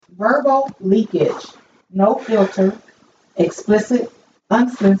Verbal leakage. No filter. Explicit.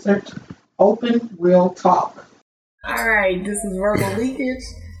 Uncensored. Open. Real talk. All right, this is verbal leakage.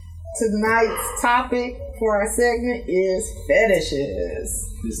 Tonight's topic for our segment is fetishes.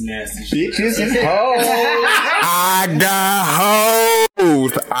 This nasty shit. Bitches and hoes.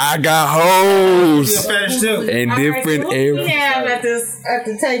 I got hoes. You a fetish too. In different Who we areas. have at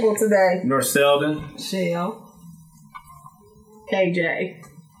the table today? North Selden. Shell. KJ.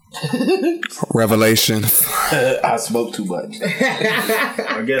 Revelation. I smoke too much.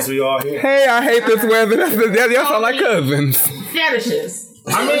 I guess we all here. Hey, I hate this weather. Y'all sound like cousins. Fetishes.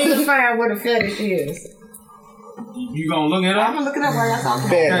 I mean, define what a fetish is. You gonna look it I'm up? gonna look it up while y'all talking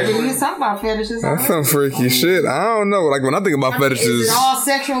Fetish. about fetishes. We talking about fetishes. That's some freaky shit. I don't know. Like when I think about Is fetishes, it all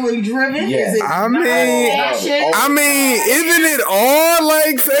sexually driven? Yeah. Is it I mean- fashion? isn't it all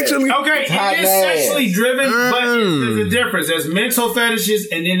like sexually? Okay, hot it is ass. sexually driven, but there's a difference. There's mental fetishes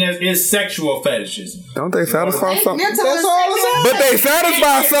and then there's sexual fetishes. Don't they satisfy something? Mental That's and all it's sexual. But they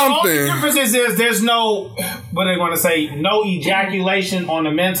satisfy The only something. difference is there's no, what are they going to say, no ejaculation on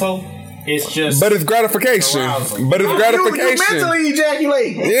the mental. It's just. But it's gratification. Arousal. But it's You gratification. mentally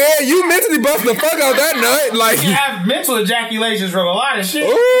ejaculate. Yeah, you mentally bust the fuck out that nut. Like, you have mental ejaculations from a lot of shit.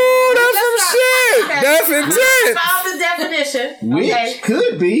 ooh, that's some shit. That's intense. Found the definition. Which Okay.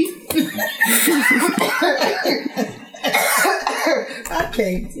 could be. I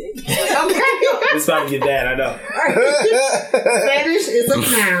can't. Okay. It's about to get bad, I know. Fetish is a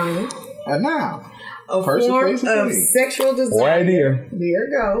noun. A noun. A Person, form place, and of thing. sexual desire. Right here. There you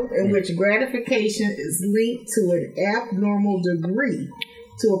go. In which gratification is linked to an abnormal degree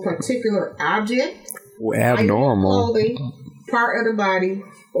to a particular object, item, Abnormal. clothing, part of the body,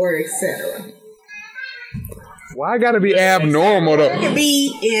 or etc. Why gotta be abnormal It though? could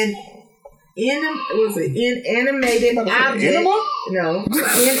be inanimated object. Animal? No,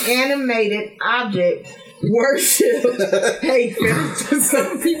 inanimated object. Worship. Hey,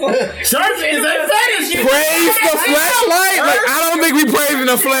 some people. Church is a fetish. Praise the flashlight? Like, I don't think we praising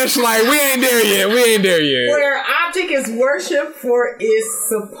the flashlight. We ain't there yet. Where an object is worshipped for its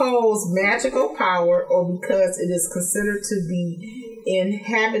supposed magical power or because it is considered to be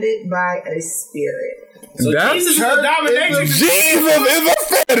inhabited by a spirit. So That's Jesus is a church dominatrix. Jesus is a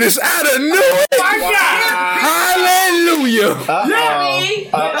fetish. I'd have knew it. My God. Hallelujah.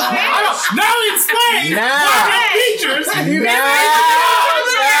 Now explain. Now. Why the features. Now.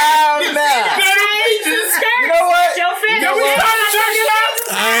 Better features. You know what? Can we start a church now?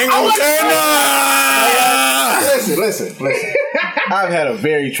 I ain't gonna say no. Listen. I've had a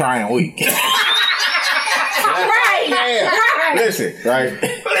very trying week. Right. Listen, right?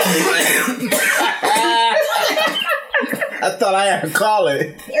 I thought I had to call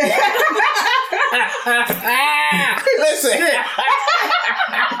it. Listen.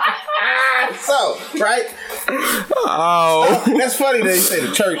 So, right? Oh. That's funny that you say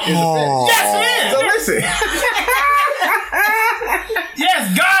the church is a Yes, it is. So listen.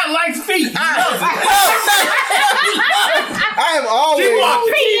 Yes, God likes feet. I have always.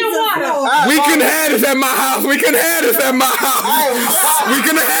 We can have this at my house. We can have this at my house. We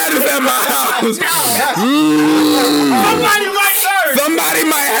can have this at my house. Somebody might serve. Somebody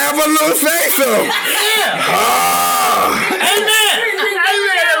might have a little say so. Yeah. Amen.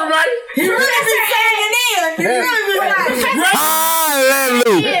 Amen, everybody. He really be saying it in. He really be like,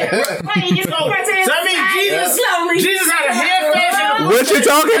 Hallelujah. So I mean, Jesus had a head fashion. What you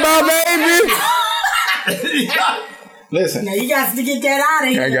talking about, baby? Listen. now you got to get that out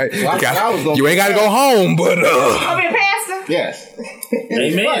of here. You ain't got to go home, but Come here, Pastor. Yes.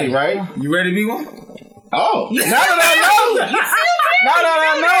 Amen. Funny, right? You ready to be one? Oh. Now that I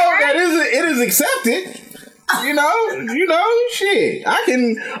know that it is accepted. You know, shit. I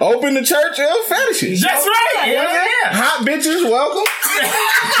can open the church of fetishes. That's right. Yeah. Hot bitches, welcome.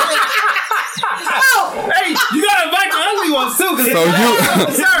 Hey, you gotta invite the ugly ones too. so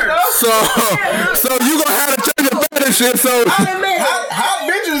you gonna have to change your fetishes. So Hot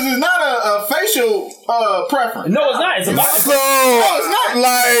bitches is not a facial preference. No, it's not. It's a body. so it's not.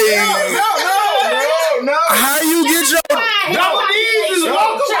 like No. how you get your Double D's is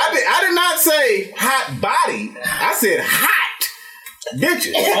welcome. I did not say hot body. I said hot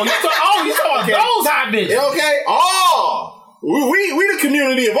bitches. Oh, you talking about those hot bitches? Okay, all. We the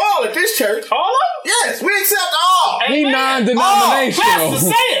community of all at this church. All of them? Yes, we accept all. He Pastor, non-denominational.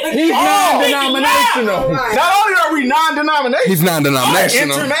 say it. He's non-denominational. Not only are we non-denominational, He's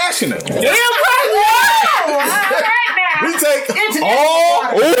non-denominational. international. Damn right. We take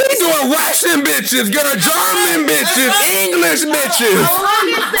Oh, we doing Russian bitches, girl, German bitches, English bitches,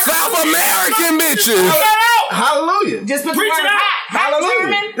 South American bitches. hallelujah. Just put the Preach word it out. hot.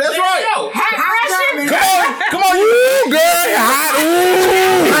 Hallelujah. That's right. Hot Russian. Come on. Ooh, girl, you hot.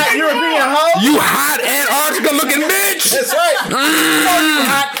 Ooh. Hot European hoe. You hot Antarctica looking bitch. That's right.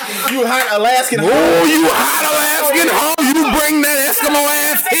 You hot Alaskan hoe. Ooh, you hot Alaskan hoe. You bring that Eskimo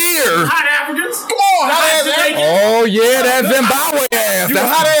ass here. Hot Africans. Come on, hot ass African. Oh, yeah, that Zimbabwe ass. You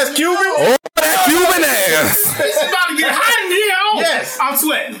hot ass Cuban. Oh, that Cuban ass. It's about to get hot in here. Oh, Yes. I'm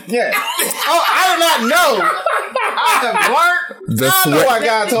sweating. Yeah. Oh, I did not know. I have learned. The I know why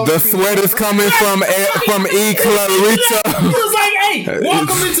God told the me. sweat is coming from E. Clarita. He was like, hey,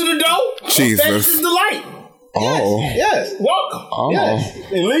 welcome into the dough. Jesus. Fetishes delight. Oh. Yes. Welcome. Oh. Yes.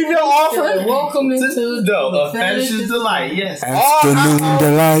 And leave your offering. Welcome into The dough of fetishes delight. Yes. Afternoon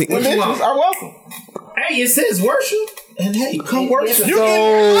delight. Religions are welcome. Hey, it says worship. And hey, come worship. You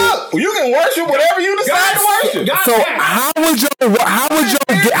can worship whatever you decide to worship. God So damn. how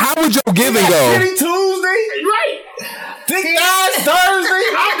would your giving go? Shitty Tuesday, Right. Thick Thighs Thursday.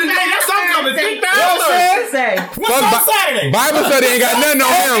 That's what I'm coming. Think You know what I'm saying? Say. What's on Saturday? Bible study ain't got nothing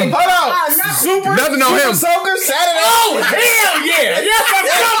on him. Hold on. Super. Nothing on him. Soaker Saturday. Oh, hell yeah. Yes, I'm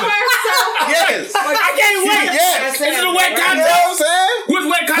coming. Yes. I can't wait. Yes. Is it a wet You know contest? what I'm saying? Which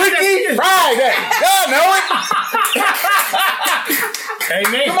wet contest Freaky is it? Friday. Y'all know it.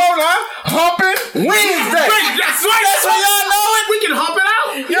 Amen. Come on now. Humping Wednesday. That's right. That's why y'all know it. We can hump it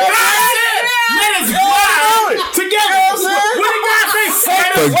out. You know what I'm saying? Let us Y'all know ride it. together. You know what I'm saying? What did God say?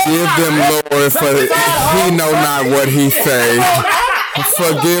 Forgive them, Lord, for he know not what he say.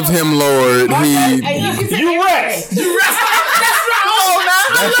 Forgive him, Lord. You rest. You rest. That's right. Come on now.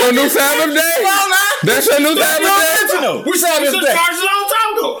 That's your new Sabbath day. Come on now. That's your new Sabbath day. Original. We We Sabbath should day. charge a long time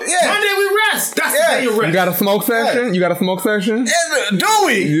ago. Yeah. Monday we rest. That's the Yeah. day you rest. You got a smoke session? You got a smoke session? Do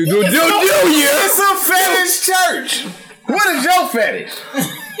we? You do, yeah. It's a fetish church. What is your fetish?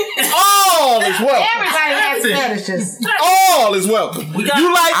 All is welcome. Everybody has fetishes. All is welcome.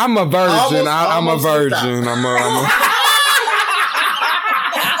 You like? I'm a virgin. I'm a Almost virgin. I'm a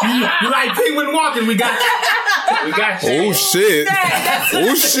You like penguin walking? We got you. We got you. Oh shit.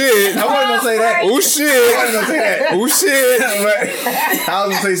 Oh shit. I wasn't gonna say that. Oh I wasn't shit. gonna say that. Oh shit. But I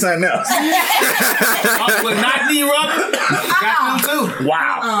was gonna say something else. But not knee rubbing. Got them too.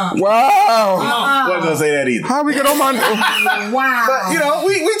 Wow. Wow. Wasn't gonna say that either. How we get on my Wow. But you know,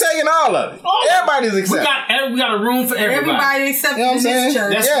 we taking all of it. Everybody's We accepted. got a room for everybody. Everybody except You know what I'm in saying? this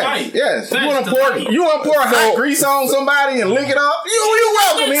church. That's yes, right. yes. That's You want the to pour? right. You want to pour hot grease on somebody and lick it off? You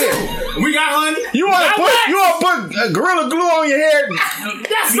welcome here. We got honey. You want to put Gorilla Glue on your hair?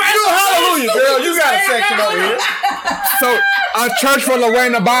 That's You right. hallelujah, girl. You got a section over here. So a church for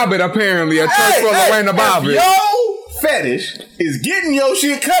Lorena Bobbitt, apparently. A church for Lorena If Bobbitt. your fetish is getting your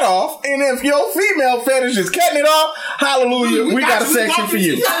shit cut off, and if your female fetish is cutting it off, hallelujah, we got a section for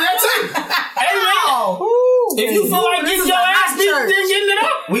you. That's it. Amen. If you feel like getting your ass beat, then getting it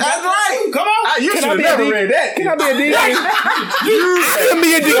up. We got That's right. Come on. You should have be never a read that. Can I be a deacon? I can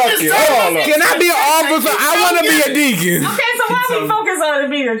be a deacon. Can I be an officer? I want to be a deacon. Okay, so why we focus on it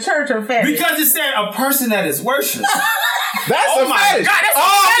being a church or fetish? Because it said a person that is worship. That's Oh a my fetish. God, that's a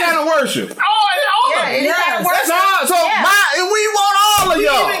all fetish. kind of worship. Oh, all of it. That's all. So we want all of We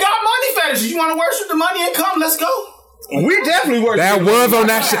y'all. even got money fetishes. You want to worship the money and come? Let's go. We definitely worship. That was on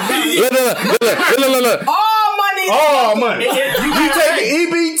that shit. Look. All money. all money. You We take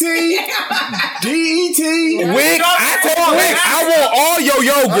EBT, DET, Wig, I take wig. I want all your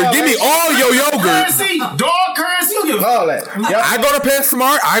yogurt. Give me all your yogurt. currency, dog currency. You give a all that. Yep. I go to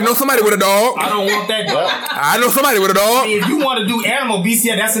PetSmart. I know somebody with a dog. I don't want that dog. I know somebody with a dog. If you want to do animal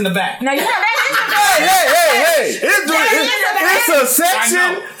BCA, that's in the back. Now you know that Hey. It's a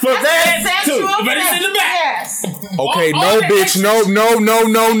section for that too. But it's in the back. Yes. Okay, All no, that bitch, extra- no.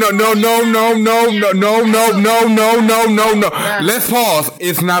 Let's pause.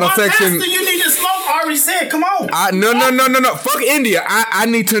 It's not a My section. pastor, you need to smoke. Already said, come on. No. Fuck India. I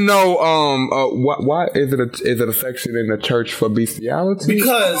need to know. Why is it a section in the church for bestiality?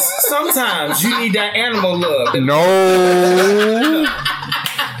 Because sometimes you need that animal love. No.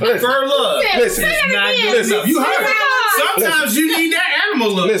 Fur love. Listen, It's not good listen. enough. You heard it. Sometimes you need that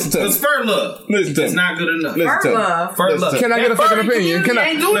animal love. Listen to me. Because fur love. Listen to It's me. not good enough. Listen to me. Fur Listen love. to me. Can I get a second opinion? Can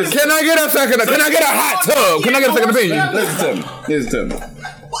I get a second? Can I get a hot tub? Can I get a second opinion? Listen to me.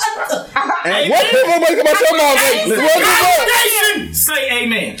 What people make about your mouth? Nation, say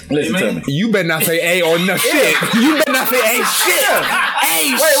amen. Listen to Amen. me. You better not say A or no shit. You better not say A shit.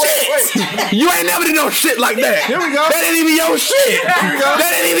 A shit. You ain't never did no shit like that. Here we go. That ain't even your shit.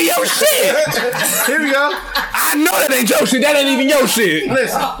 That ain't even your shit. Here we go. I know that ain't your shit. That ain't even your shit.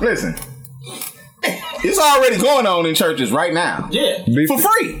 Listen. It's already going on in churches right now. Yeah. For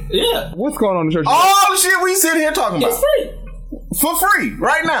free. Yeah. What's going on in the church? All the shit we sit here talking about. It's free. for free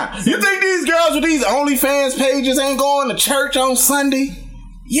right now. You think these girls with these OnlyFans pages ain't going to church on Sunday?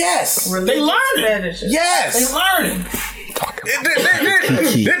 Yes. They learning. Yes. They learning.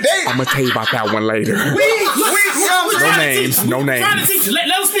 I'm gonna tell you about that one later. No names. Trying to teach you. Let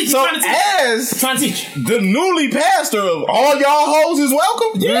them speak. So Trying to teach as trying to teach you. the newly pastor of all y'all hoes is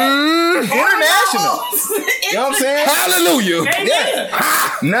welcome. International. You know what I'm saying? Hallelujah. Yeah.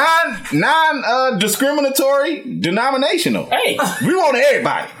 Non-discriminatory, denominational. Hey, We want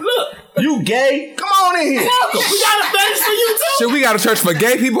everybody. look. You gay? Come on in here. Welcome. We got a fetish for you too. Shit, we got a church for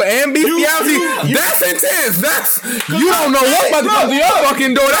gay people and bestiality. That's intense. You don't know what about to come to your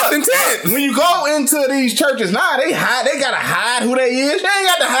fucking door. That's intense. When you go into these churches now, they hide. They gotta hide who they is. They ain't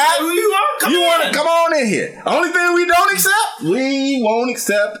got to hide Who you are? You want to come on in here? Only thing we don't accept, we won't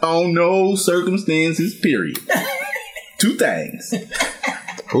accept on no circumstances. Period. Two things.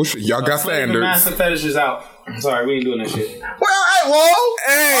 Oh shit, y'all got standards. Master fetish is out. I'm sorry, we ain't doing that shit. Well, whoa,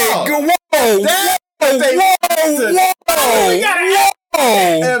 Hey, Oh. whoa, That- whoa.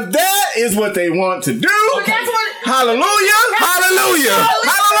 If that is what they want to do, That's what. hallelujah, Hallelujah.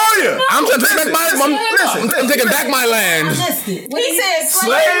 hallelujah. I'm taking back I'm taking back my land. He said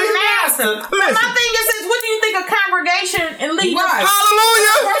slave and master. But my Listen. thing is, what do you think a congregation and leaders?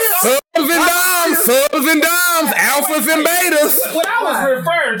 Hallelujah. Subs and dimes, alphas and betas. What I was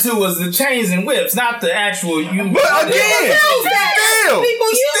referring to was the chains and whips, not the actual. But again, still, brother.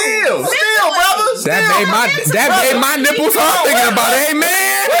 That made my nipples hard thinking about it. Hey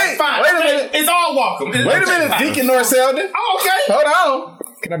man. Wait a minute. It's all welcome. Wait a minute, Deacon Norselden. Oh, okay. Hold on.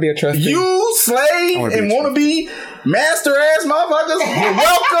 Can I be a trustee? You slave wanna be and a want to be master ass motherfuckers, you're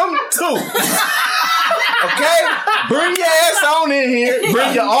welcome too. Okay? Bring your ass on in here.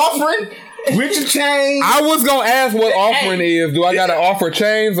 Bring your offering with your chain. I was gonna ask what offering is. Do I gotta offer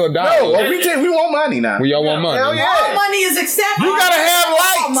chains or dollars? No, we want money now. We all want money. Hell yeah. All money is accepted. You gotta have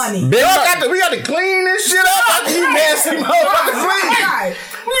lights. Money. Big We got to clean this shit up after you nasty motherfuckers leave. Right.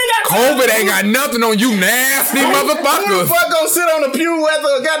 COVID ain't got nothing on you nasty Who the motherfuckers. fuck gonna sit on the pew after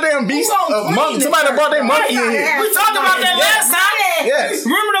a goddamn beast? Monkey, somebody that brought their monkey in here. We talked about that last time. Yes.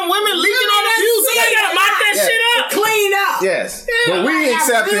 Remember them women leaking on the pews? Somebody gotta mop that Yeah. shit up. Clean up. Yes. But we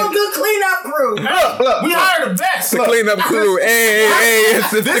accept Real it. good cleanup crew. Look. We hired the best. The cleanup crew. Hey, it's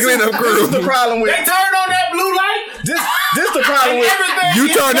the cleanup This is the crew. problem with They turned on that blue light. this the problem with Everything. You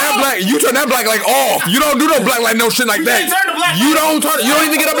turn that black light off. You don't do no black light, no shit like that. can't turn the black You light. don't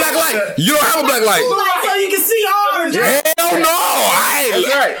even get a black light. You don't have a black light. So you can see orange. Hell no. That's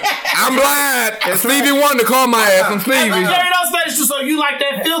right. I'm blind. Stevie Wonder call my ass. I'm Stevie. Carried on Spanish too, so you like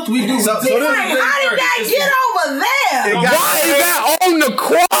that filth we do. So this Like, is how did that get over there? got- Why is that on the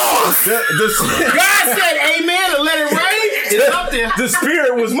cross? God said amen and let it rain. It's up there. the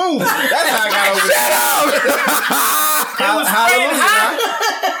spirit was moving. That's how I got over there.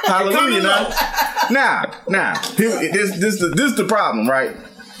 Hallelujah now. Now, this is the problem, right?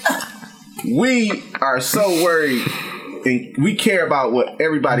 We are so worried and we care about what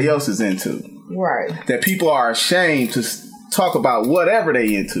everybody else is into. Right. That people are ashamed to talk about whatever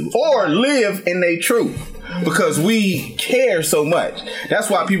they into or live in their truth because we care so much. That's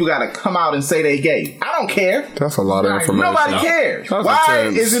why people got to come out and say they gay. I don't care. That's a lot of information. Nobody cares. That's Why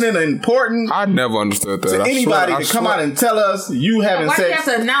intense. isn't it important I never understood that. to anybody to come out and tell us you having Why do you have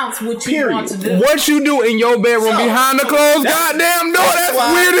sex? to announce what you Period. want to do? What you do in your bedroom behind the closed goddamn door?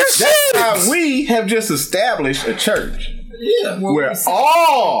 That's weird as That's shit. why we have just established a church where say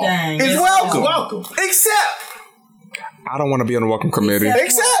all everything is is welcome. welcome. Except I don't want to be on the welcome committee.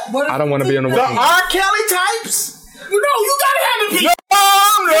 Except I don't want to be on the the welcome. R. Kelly types. You gotta have the people.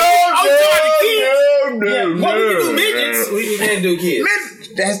 No. What we can do midgets, we can do kids.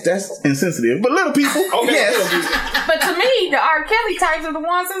 That's insensitive. But little people, Okay. yes. But to me, the R. Kelly types are the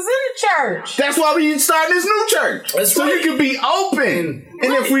ones that's in the church. That's why we starting this new church. That's so right. you can be open.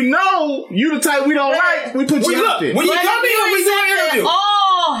 And if we know you the type we don't like, we put you out there. When you come in, we do an interview.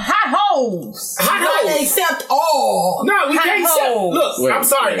 All hot hoes. Hot hoes. Except all. No, we hot can't accept. hoes. Look, Wait. I'm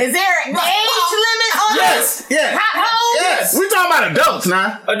sorry. Is there an age limit on Yes, this? yes. Hot hoes? Yes. We talking about adults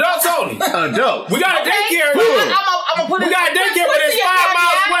now. Adults only. Adults. We got a daycare. I'm gonna put We it. got a daycare, but it's 5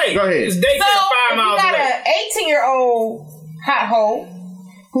 miles away. Go ahead. It's So daycare 5 if miles you got away. an 18-year-old hot hoe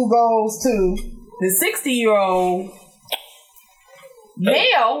who goes to the 60-year-old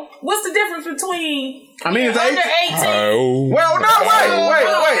male, what's the difference between I mean, it's under 18. 18? Oh. Well, no, wait.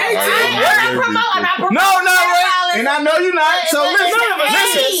 I'm not promoting. No, wait. And I know you're not. So listen.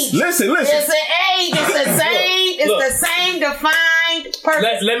 It's an age. It's the same. It's the same defined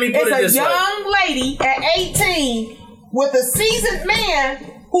person. Let me put it It's this a way. young lady at 18 with a seasoned man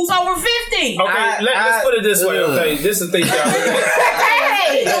who's over 50. Okay, let's put it this way. Okay, this is the thing.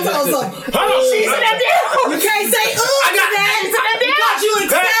 Hey! Hold on. She's in that deal. You can't say I got that. She's in that deal. Because you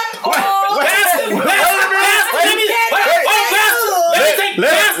accept all.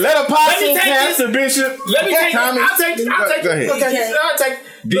 Let Apostle, Pastor, Bishop. Let me take Tommy. I'll take Go ahead. Okay, I'll take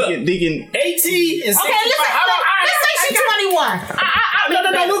Deacon. 18 and 65. Okay, let's say she's 21. No,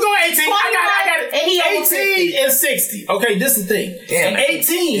 we'll go 18. I got it. And he over 18 and 60. Okay, this is the thing. Damn, and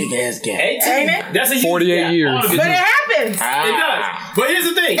 18. big ass gap. 18. That's a huge 48 gap. years. All of it. But it happens. It does. But here's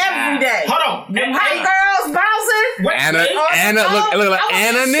the thing. Every day. Hold on. Them hot girls bouncing. Anna, look like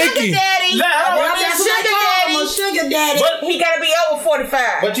Anna Nikki. Sugar daddy. Sugar daddy. But He gotta be over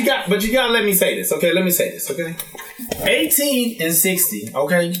 45. But you gotta let me say this, okay? Let me say this, okay? 18 and 60,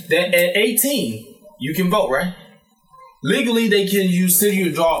 okay? That at 18, you can vote, right? Legally, they can consider you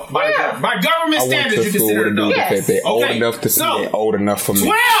adult by government I went standards. to You school consider with a adult. dude that said they're old Okay, enough to so, they're old enough for me.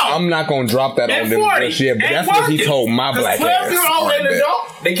 12 I'm not gonna drop that on and them 40 just yet, but and that's what he working. told my black ass. 12-year-old Right and there.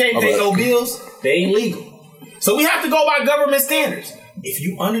 adult, they can't pay no bills. They ain't legal. So we have to go by government standards. If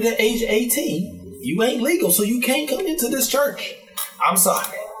you under the age of 18, you ain't legal, so you can't come into this church. I'm sorry.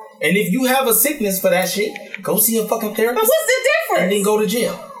 And if you have a sickness for that shit, go see a fucking therapist. But what's the difference? And then go to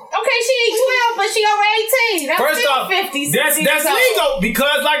jail. Okay, she ain't 12, but she over 18. That's First still off, 50, that's 60 years old. legal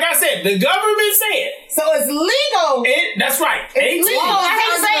because, like I said, the government said So it's legal. that's right. 18. legal. I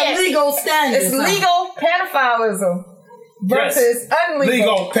hate to say it. Legal standards. It's legal pedophilism versus unlegal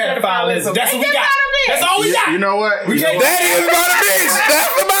Legal pedophilism. That's what we got. That's all we got. You know what? We can't- That is about a bitch.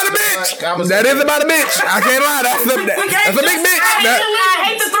 That's about a bitch. That is about a bitch. I can't lie. That's a big bitch. I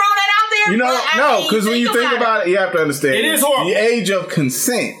hate to throw that out there. You know, but I no, mean, because when you think about it, you have to understand. It is horrible. The age of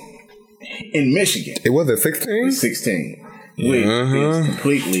consent in Michigan It was at 16. is 16, which is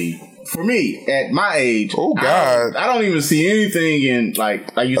completely, for me, at my age, Oh, God. I don't even see anything in,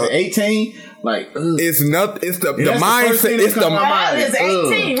 like you said, 18, like, ugh. It's not. It's the That's the first mindset. thing that It's comes to my the mind. It's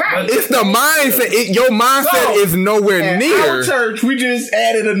 18, right? it's the mindset. Your mindset is nowhere At near. our church, we just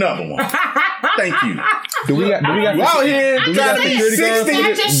added another one. Thank you. Do we got? You out here I'm trying to just be saying, 60,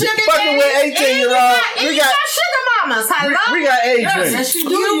 not just sugar fucking daddy, with and 18-year-old. you We got got sugar mamas. Hello? we got age Yes, limits.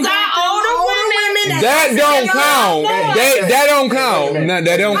 you got older women. That don't count. That don't count. No,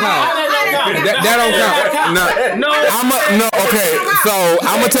 that don't count. That don't count. No, no. Okay, so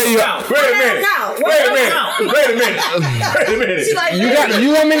I'm gonna tell you. Wait a minute. You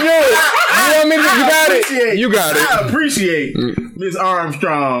want me to do it? You want me to? You got it. You got it. I appreciate Miss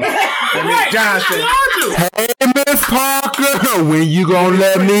Armstrong and Miss Johnson. Hey, Miss Parker, when you gonna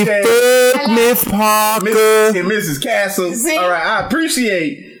let me fuck Miss Parker? And Mrs. Castle. See? All right, I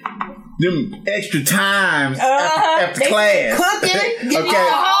appreciate them extra times after class. Cooking. Okay,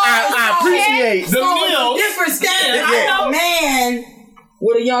 I appreciate The meal. Different standards. Yeah. I know, man.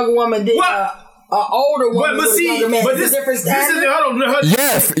 What a younger woman did. An older woman But with a see, younger man. but It's a different standard. hold on.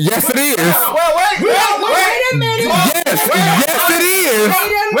 Yes, yes it is. Well, wait Wait a minute. Yes it is.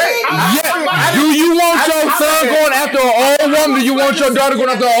 Wait. Yeah. Do you want your son going after an old woman? Do you want your daughter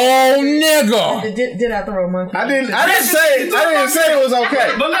going after an old nigga? Did I throw a monkey? I didn't say it was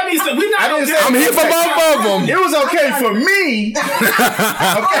okay. But let me say, we're not I didn't okay. I'm here for both of them. It was okay for me.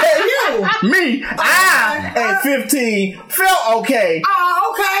 Okay, me. I at 15 felt okay.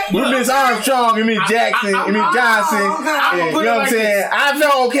 Oh, okay. With Miss Armstrong and Miss Jackson and Miss Johnson. okay. You know what I'm saying? I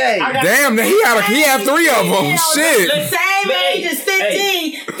felt okay. Damn, he had 3 of them. Shit. Same age as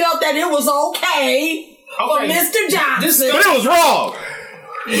 15 felt that it was okay for Mr. Johnson. But it was wrong.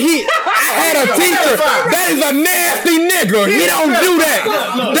 I had a teacher. That is a nasty nigga. He don't do that.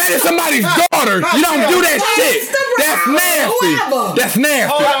 That is somebody's daughter. You don't do that shit. That's nasty. That's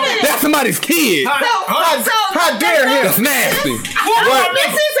nasty. That's somebody's kid. How dare him? That's nasty.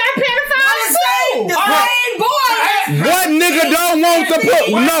 This is a pedophile too. The same boy. What nigga don't want to put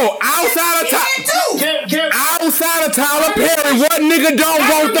outside of Tyler Perry? What nigga don't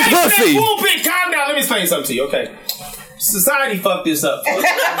want the pussy? Calm down. Let me explain something to you. Okay. Society fucked this up. Because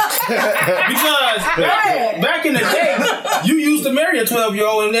back in the day, you used to marry a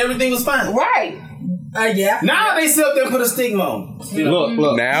 12-year-old and everything was fine. Right. Yeah. Now they sit up there and put a stigma on. You know?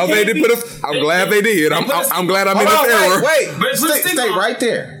 Look. Now they did put us. I'm glad they did. I'm glad I'm in Hold this on, era. wait. Stay right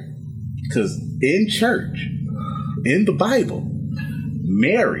there. Because in church, in the Bible,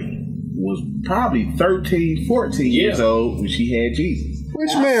 Mary was probably 13, 14 years old when she had Jesus.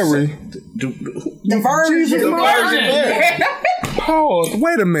 Which Mary? The virgin. Pause.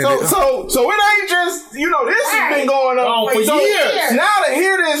 Wait a minute. So it ain't just this has been going on for years. Now to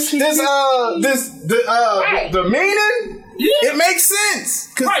hear the meaning, it makes sense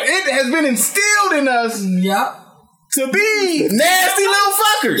because it has been instilled in us. Yep. to be nasty little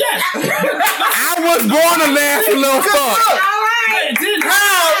fuckers. Yes. I was born a nasty little fuck. All right.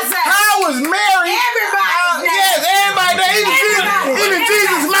 How was Mary? Yes, everybody. Even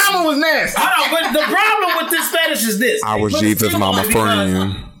Jesus' mama was nasty. I know, but the problem with this fetish is this. I was But Jesus' think mama about it, because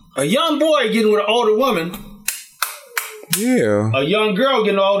friend. A young boy getting with an older woman, Yeah. a young girl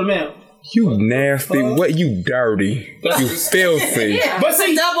getting an older man. You nasty. What you dirty. You filthy. But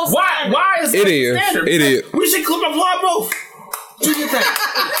see, why is It that is. standard? It is. We should apply both. What you think?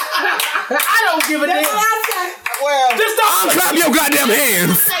 I don't give a damn. Well, Just don't Clap your goddamn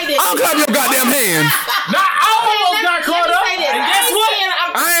hands. I'll clap your goddamn hands. Nah, I almost got caught up. And guess what?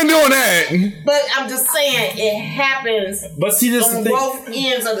 I ain't doing that. But I'm just saying, it happens But see, this is the on thing. both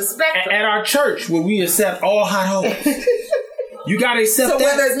ends of the spectrum. At our church, where we accept all hot hoes, you gotta accept So that.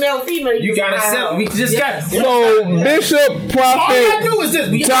 whether it's male or female, You gotta accept. We just got. So, Bishop, All you gotta do Prophet, is this.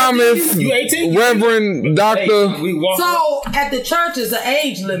 We Thomas, You 18? Reverend, Hey, Doctor. we walk. So at the church is an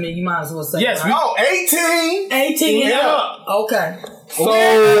age limit, you might as well say. Yes, right? no, 18. 18 and Yeah. up. Okay. So,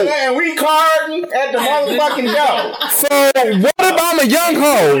 And we carding at the motherfucking door. so what if I'm a young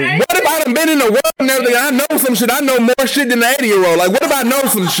hoe? What if I done been in the world and everything? I know some shit. I know more shit than an 80-year-old. Like, what if I know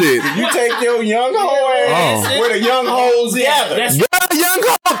some shit? You take your young hoe ass where the young hoes gather. That's Yeah, young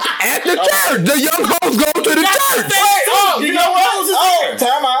hoes at the church. The young hoes go to the church. Oh, you know what? Oh,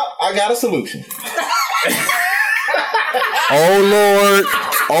 time out. I got a solution. Oh, Lord.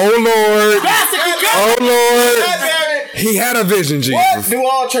 Oh, Lord. Oh, Lord. God damn it. He had a vision, Jesus. What do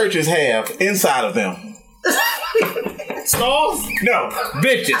all churches have inside of them? stalls. No.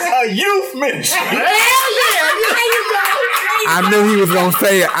 Bitches. A youth ministry. I knew he was gonna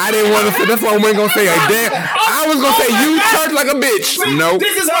say it. I didn't want to say. That's why I wasn't gonna say it. Damn, I was gonna say you church like a bitch. Nope.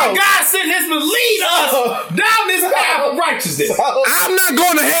 This is why God sent His to lead us down this path of righteousness. I'm not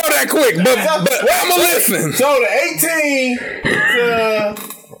going to hell that quick, but I'm gonna listen. So the 18 to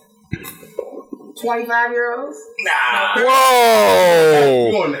 25-year-olds? nah.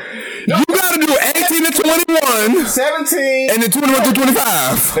 Whoa. You gotta do 18 to 21, 17. and then 21 to 25.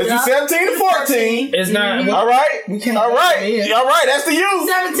 Let's do 17 to 14. It's not. All right. All right. All right. That's the youth.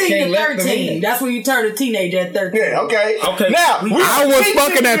 17 to 13. That's when you turn a teenager at 13. Yeah. Okay. Okay. Now I was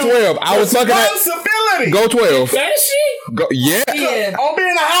fucking at 12. I was fucking at. responsibility. Go 12. That is she. Go, yeah. Yeah. On being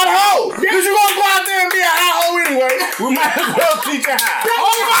a hot hoe. Because you're going to go out there and be a hot hoe anyway. We might as well teach you how.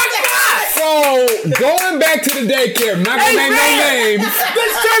 Oh my God! So, going back to the daycare, I'm not gonna name no names.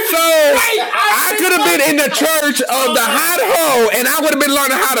 So, I could have been in the church of the hot hoe, and I would have been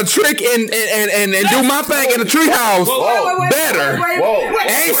learning how to trick and do my thing in the treehouse better. Whoa.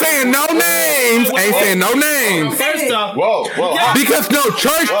 Ain't saying no names. Ain't saying no names. First off, Whoa. Because no,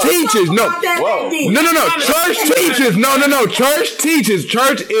 church teaches. No. No. Church teaches. No. Church teaches.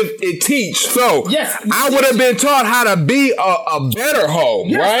 Church it teach. So, Yes. I would have been taught how to be a better hoe,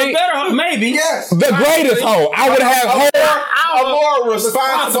 right? better, maybe. Yes. The greatest hoe. I would have A more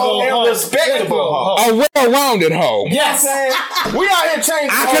responsible and respectable hoe. a well-rounded hoe. Yes. We out here changing.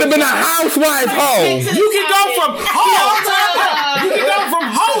 I could have been a housewife hoe. You can go from hoe. You can go from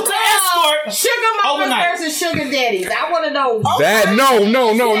hoe to escort. Sugar mamas Overnight. versus sugar daddies. I want to know. That no.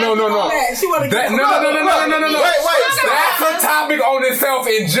 She want to That get no. Wait. That's a topic on itself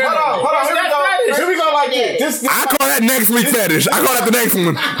in general. Hold on. Here we go like this. I call that next week fetish. I call that the next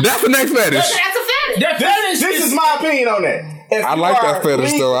one. That's the next fetish. That's a fetish. This is my opinion on that. If I you like are that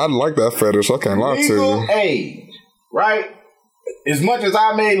fetish though. I like that fetish. I can't lie to legal you. age, right? As much as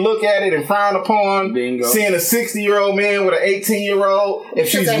I may look at it and frown upon seeing a 60-year-old man with an 18-year-old, if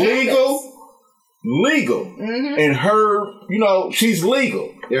she's legal, and her, she's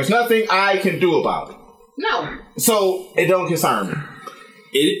legal. There's nothing I can do about it. No. So it don't concern me.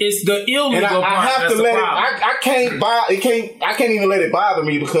 It's the illegal And part. I have that's to the let it. problem. I can't even let it bother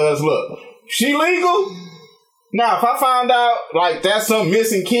me because look, she legal. Now, if I find out like that's some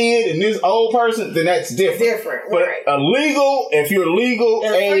missing kid and this old person, then that's different. But if you're legal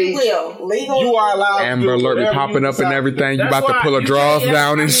age, you are allowed. Amber to do Alert be whatever popping you up and decide. everything. You That's about to why pull her you drawers can't-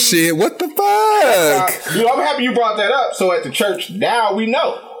 down and shit. What the fuck? I'm happy you brought that up. So at the church now we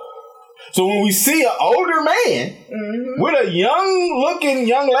know. So when we see an older man with a young-looking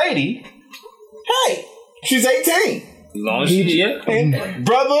young lady, hey, she's 18. As long as she And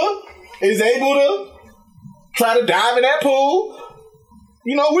brother is able to try to dive in that pool.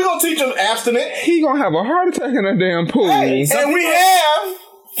 We're going to teach him abstinence. He gonna have a heart attack in that damn pool. Hey, and we have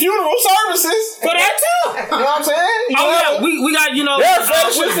funeral services. For that too. You know what I'm saying? Oh yeah, we got There's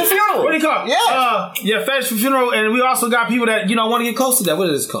fetishes for funeral. What do you call it? Yeah. Fetish for funeral, and we also got people that want to get close to that. What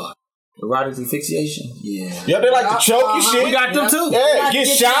is this called? Erotic asphyxiation? Yeah. Yeah, they like to choke you shit. We got them too. Yeah, get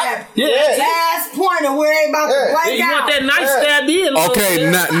shot. Yeah. Last point of where they about to break You want out. that nice stab in?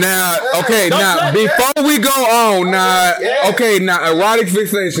 Now, before we go on, now, erotic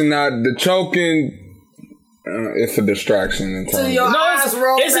fixation, now, the choking, it's a distraction in terms your of... eyes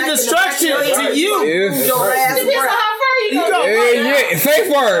roll it's a back in the distraction back of your to head. you. It's, Your last Depends on breath. how far you go. yeah, safe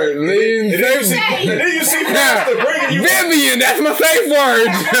word. Then you see Pastor bringing you. Vivian, that's my safe word.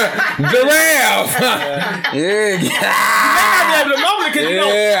 Giraffe. Yeah. At the moment, because you know.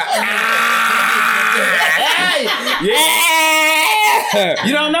 Yeah.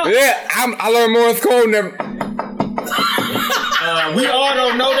 You don't know? Yeah, I learned Morse code. Never. We all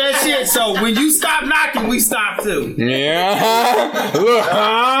don't know that shit. So when you stop knocking, we stop too. Yeah. Look.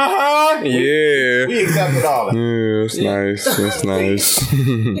 Yeah. We accepted all that. Yeah, it's nice. It's nice.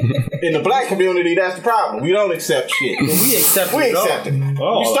 In the black community, that's the problem. We don't accept shit. We accept We it. accept it.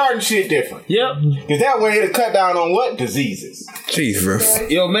 Oh. We starting shit different. Yep. Because that way it'll cut down on what? Diseases. Jesus.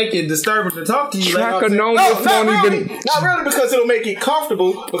 It'll make it disturbing to talk to you. Like, Trichomonas No, don't not really. even. Not really, because it'll make it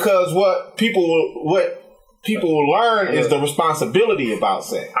comfortable. Because what people will learn is the responsibility about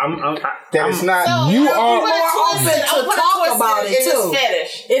sex. That it's not. You are. More open to talk about it too.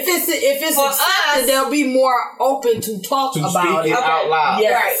 Fetish. If it's For accepted, us- they'll be more open to talk To about speak it. it out loud.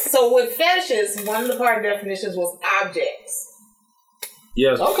 Yes. Right. So with fetishes, one of the part definitions was objects.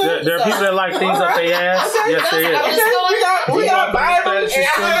 yes. Okay. There are people that like things up their ass. Yes, there is. We got Bibles. Fetishes We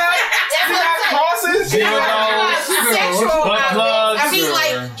too. got crosses. Sexual Butt objects. plugs. I mean,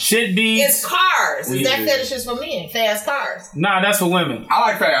 like, Shit beads. it's cars. Is that Yeah. fetishes for men? Fast cars. Nah, that's for women. I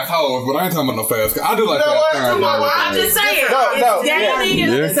like fast hoes, but I ain't talking about no fast. I do like You know what? fast cars. I'm just saying. No, It's definitely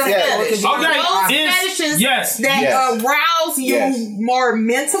it's a Yeah. fetish. Okay. Those It's- fetishes yes. that Yes. arouse you Yes. more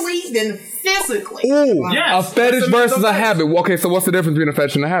mentally than physically. Ooh, Yes. a fetish That's a versus mental a habit. Okay, so what's the difference between a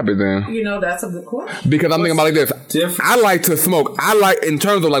fetish and a habit then? You know, that's a good question. Because I'm thinking about it like this. different? I like to smoke. I like, in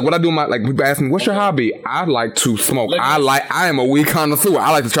terms of like what I do in my, like people ask me, what's your hobby? I like to smoke. I am a weed connoisseur.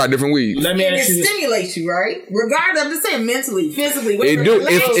 I like to try different weeds. Let me And it ask you this. stimulates you, right? Regardless, I'm just saying mentally, physically. It do.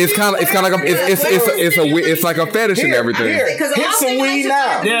 It's kind of like it's like a fetish and everything. Here, Because hit some weed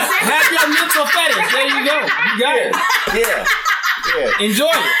now. Yeah, have your mental fetish. There you go. You got it. Yeah. Yeah. Enjoy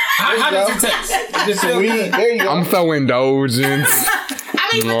it. How There you does it taste? Hit some weed. There you go. I'm so indulgent. I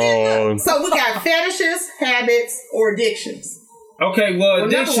mean, Lord. so we got fetishes, habits, or addictions. Okay, well,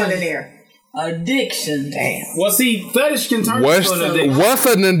 Another one in addiction. there. Addiction. Damn. Well, see, fetish can turn What's into an addiction. what's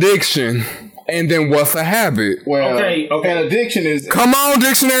an addiction? And then what's a habit? Well, Okay. an addiction is. Come on,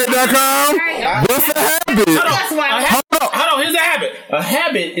 dictionary.com. What's a habit? That's why Hold on, here's a habit. A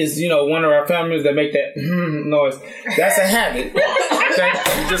habit is, one of our families that make that noise. That's a habit. Okay?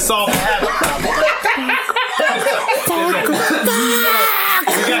 You just solved the habit problem.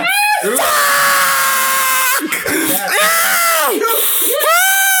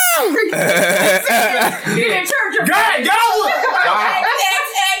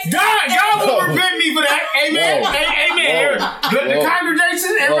 God will prevent me for that. Amen. Amen. The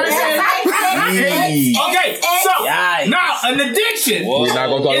congregation, everybody say okay, so now an addiction We're not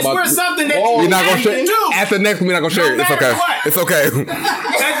gonna talk is about where something that We're you not gonna have share. to do. At the next, we're not gonna share it. It's No okay. matter what. It's okay.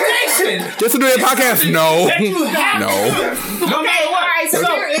 Addiction. Just to do a podcast? No. That you have No. to do. No matter what. Alright, so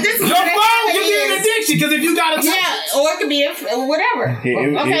this is Your what phone a can be an habit is. addiction because if you got a Yeah, or it could be whatever.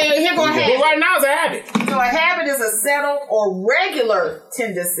 Okay, here go a But habit. right now it's a habit. So a habit is a settled or regular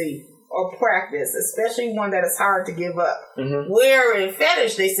tendency or practice, especially one that is hard to give up. Where in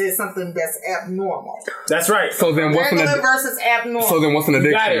fetish they say something that's abnormal. That's right. So then what's Regular an versus abnormal. so then what's an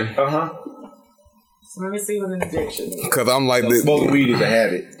You got addiction? it. So let me see what an addiction is. Because I'm like this. Smoking weed is a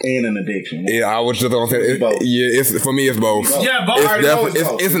habit and an addiction. Yeah, I was just gonna say. Both. It's for me. It's both. Yeah, both. It's, already know definitely, it's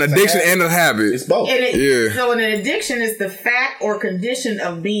both. it's an It's a addiction habit. and a habit. It's both. And Yeah. So an addiction is the fact or condition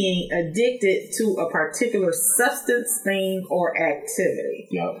of being addicted to a particular substance, thing, or activity.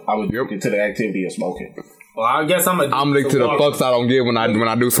 Yeah, I would get to the activity of smoking. Well, I guess I'm addicted to the fucks I don't get when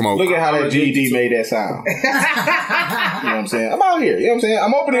I do smoke. Look at how that GD made that sound. You know what I'm saying? I'm out here. You know what I'm saying?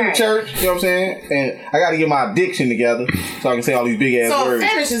 I'm opening the church. You know what I'm saying? And I got to get my addiction together so I can say all these big ass So a words.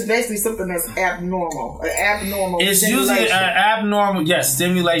 fetish is basically something that's abnormal. An abnormal It's usually stimulation. an abnormal,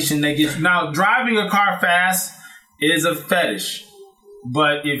 stimulation that gets. Now, driving a car fast is a fetish,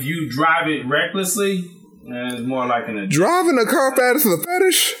 but if you drive it recklessly, it's more like an addiction. Driving a car fast is a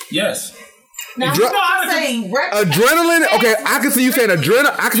fetish. Yes. Now, Dra- I'm not saying Adrenaline. Okay, I can see you saying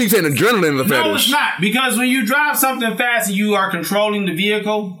adrenaline. I can see you saying adrenaline is a No, fetish. it's not. Because when you drive something fast and you are controlling the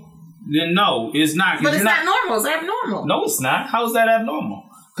vehicle, then no, it's not. 'Cause But it's you're not normal. It's abnormal. No, it's not. How is that abnormal?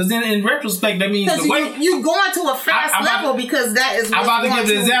 Because then, in retrospect, that means the way you going to a fast level because that is. I'm about to give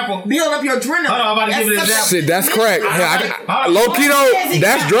an example. Build up your adrenaline. Hold on, I'm about to give an example. Shit, that's crack. Low key though,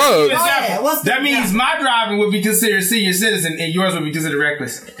 that's drugs. That means my driving would be considered senior citizen, and yours would be considered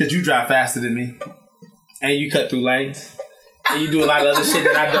reckless because you drive faster than me, and you cut through lanes, and you do a lot of other shit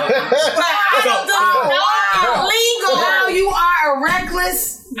that I don't. But I don't illegal. Now you are a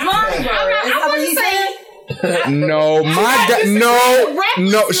reckless driver. I'm not saying. No,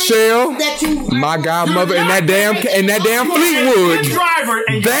 Shell. My godmother in that damn Fleetwood.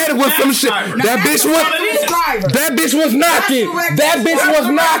 That was some shit. That bitch was knocking.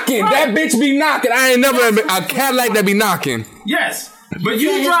 That bitch be knocking. I ain't never a Cadillac that be knocking. Yes. But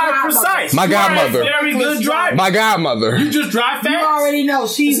you drive precise. My godmother. Very good driver. My godmother. You just drive fast. You already know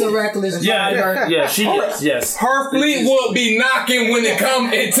she's a reckless driver. Yeah, she is. Yes. Her Fleetwood be knocking when it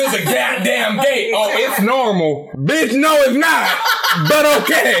come into the goddamn gate. Oh, it's normal. Bitch, no, it's not. But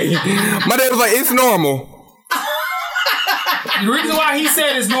okay. My dad was like, it's normal. The reason why he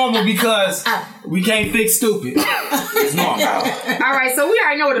said it's normal because we can't fix stupid. It's normal. All right, so we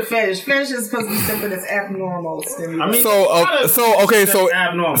already know what a fetish. Fetish is supposed to be something that's abnormal. I mean, so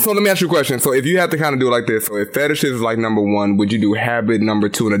let me ask you a question. So if you have to kind of do it like this, so if fetish is like number 1, would you do habit number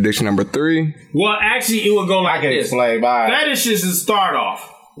 2 and addiction number 3? Well, actually, it would go like this. Explain by fetish is the start off.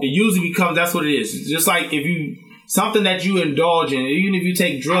 It usually becomes that's what it is. It's just like if you. Something that you indulge in, even if you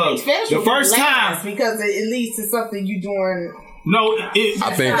take drugs, the first time because it leads to something you doing. No, I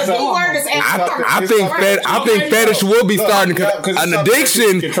think fetish will be starting because an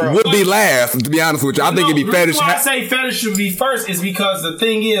addiction would be last. To be honest with you, I think it'd be fetish. The reason why I say fetish should be first is because the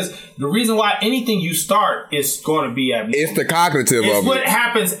thing is the reason why anything you start is going to be abnormal. It's the cognitive it's of what it.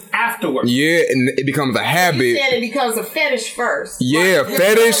 happens afterwards. Yeah, and it becomes a habit. You said it becomes a fetish first. Yeah,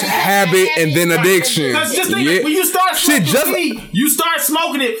 fetish, habit, and then addiction. Because just think, when you start smoking weed, you start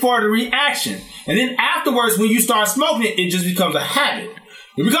smoking it for the reaction. And then afterwards, when you start smoking it, it just becomes a habit.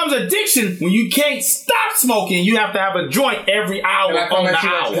 It becomes addiction when you can't stop smoking. You have to have a joint every hour on the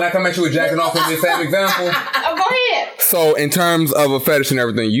hour. Can I come at you with jacking off in the same example? Oh, go ahead. So, in terms of a fetish and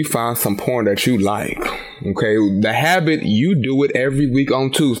everything, you find some porn that you like. Okay? The habit, you do it every week on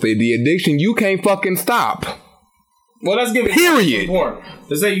Tuesday. The addiction, you can't fucking stop. Well, let's give it period.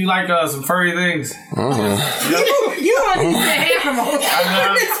 Let's say you like some furry things. You don't need to animals.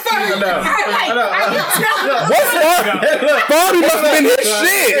 It's furry. What's up? Bobby must have been his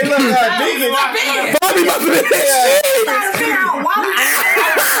shit. Bobby must have been his shit.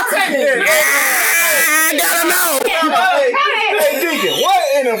 I gotta know. Hey, Deacon, what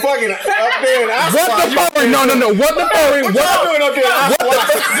in the fucking up there? What the furry? No. What the furry? What you doing up there? What's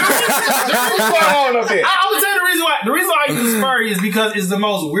going on up there? I would say the reason why I use furry is because it's the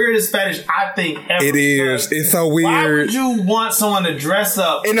most weirdest fetish I think ever. It is. It's so weird. Why would you want someone to dress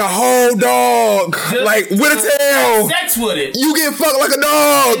up in a whole dog, like with a tail, sex with it? You get fucked like a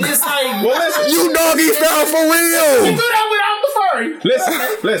dog. It's like, you doggy style for real. You do that without the furry.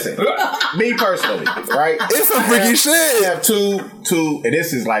 Listen. Me personally, right? It's some freaky shit. I have two, and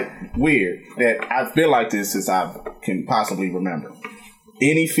this is like weird that I feel like this since I can possibly remember.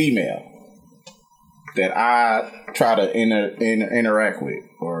 Any female that I try to interact with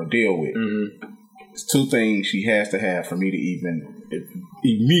or deal with, it's 2 things she has to have for me to even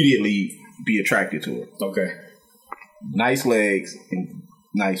immediately be attracted to her. Okay. Nice legs and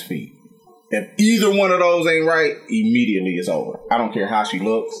nice feet. If either one of those ain't right, immediately it's over. I don't care how she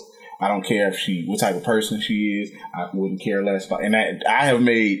looks. I don't care what type of person she is. I wouldn't care less about. And I have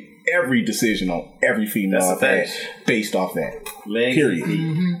made every decision on every female I've had based off that. Period.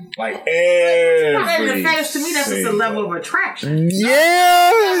 Mm-hmm. Like every. The fetish to me, that's just a level of attraction.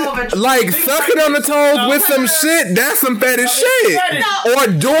 Yeah, like sucking on the toes with some shit. That's some fetish shit. Or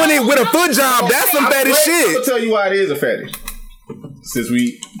doing it with a foot job. That's some fetish shit. I'll tell you why it is a fetish. Since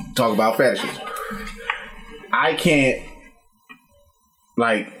we talk about fetishes, I can't.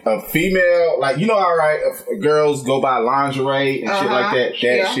 Like a female, like you know, all right, if girls go buy lingerie and shit like that.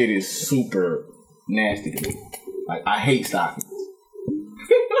 That shit is super nasty to me. Like I hate stockings.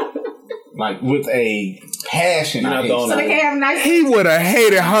 Like with a passion. I hate so they can have nice. He would have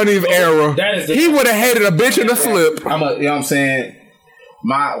hated Honey's era. He would have hated a bitch in a slip. You know what I'm saying?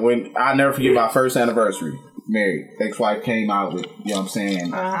 I never forget my first anniversary. Married, ex-wife came out with, you know what I'm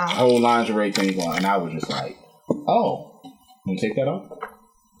saying, whole lingerie thing on, and I was just like, oh. You take that off?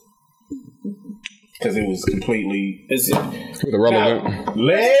 Because it was completely with a rubber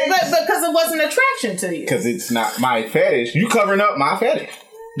legs. But because it wasn't attraction to you. Because it's not my fetish. You covering up my fetish.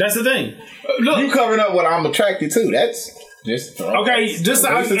 That's the thing. Look, you covering up what I'm attracted to. That's just okay. Just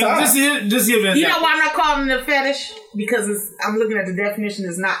give it. You know why I'm not calling it a fetish? because I'm looking at the definition,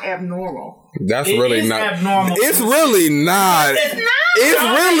 is not abnormal. That's It really is not. abnormal. It's really not. It's not. It's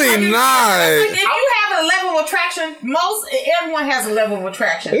really not. If you have a level of attraction, everyone has a level of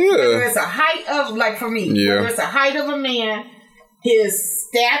attraction. Yeah. Whether it's a height of, like for me, whether it's a height of a man, his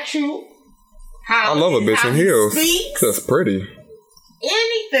statue, how I love a bitch how in he heels. speaks, That's pretty.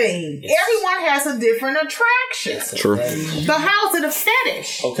 anything. Everyone has a different attraction. True. So how is it a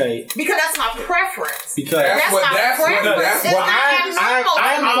fetish? Okay. Because that's my preference. Because That's my preference. It's well, not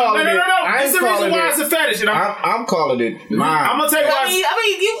I'm abnormal. calling it. No. I'm This is the reason calling why it- it's a fetish. And I'm calling it mine. I'm gonna tell you why. I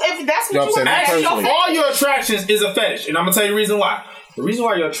mean, if that's what you want to Actually, personally. all your attractions is a fetish, and I'm gonna tell you the reason why. The reason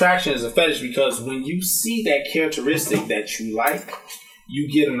why your attraction is a fetish because when you see that characteristic that you like, you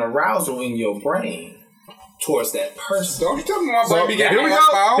get an arousal in your brain towards that person. Don't you tell me my So, brain be getting here we my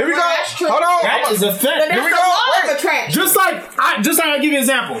go. mouth. Here we go. That's true. Hold on. That is a But fetish. that's Here we the go. law of attraction. Just like I'll give you an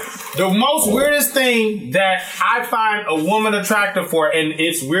example. The most weirdest thing that I find a woman attractive for, and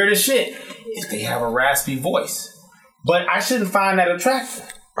it's weird as shit, is they have a raspy voice. But I shouldn't find that attractive.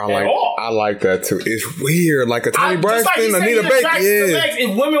 I like that too. It's weird, like a Tony Just like Braxton, you said, Anita you're attracted to Baker. Yeah. legs.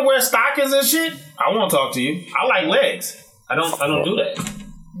 If women wear stockings and shit, I won't talk to you. I like legs. I don't do that.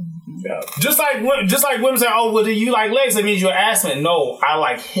 Just like women say, oh, well, do you like legs? That means you're ass man. No, I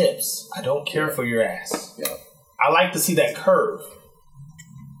like hips. I don't care for your ass. I like to see that curve.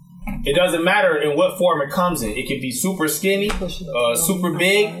 It doesn't matter in what form it comes in. It can be super skinny, super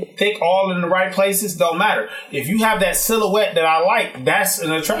big, thick, all in the right places. Don't matter. If you have that silhouette that I like, that's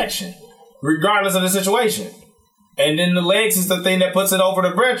an attraction, regardless of the situation. And then the legs is the thing that puts it over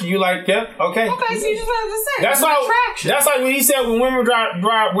the breath. You like, yeah, okay. Okay, so you just have to say That's attraction. That's like when he said when women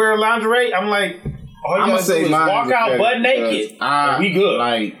wear lingerie. I'm like, all you I'm gonna gotta say do is mine walk is out better butt naked. because And we good.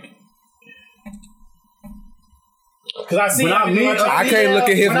 Like Because I see. when I meet a I can't look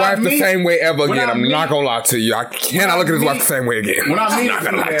at his When I wife the meet- same way ever when again. I I'm meet- not gonna lie to you. I cannot look at his wife the same way again. when I I'm meet not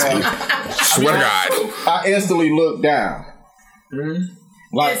gonna lie to you. female, Swear to God. I instantly look down.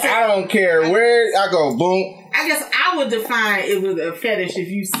 Like I don't care where I go. Boom. I guess I would define it was a fetish if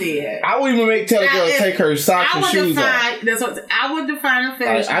you said. I would even tell a girl to take her socks I and would shoes off. define. That's what I would define a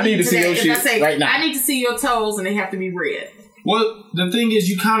fetish. I need to see your If I shit say, right now. I need to see your toes, and they have to be red. Well, the thing is,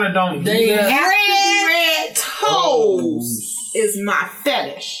 you kind of don't do Red that. toes is my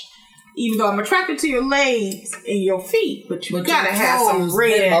fetish. Even though I'm attracted to your legs and your feet, but you gotta your have some toes,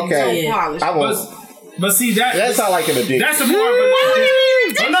 red Okay. toe polish. I won't. But see That's how I like it a dick. That's a more of a.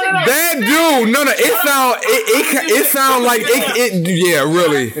 No. That dude, no, it sound like it, yeah,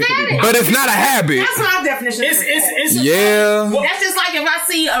 really, but it's not a habit. That's my definition. It's Yeah, That's just like if I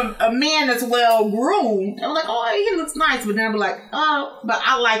see a man that's well groomed, I'm like, oh, he looks nice, but then I'm like, oh, but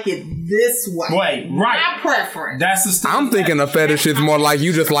I like it this way. Right. My preference. That's the. I'm thinking a fetish is more like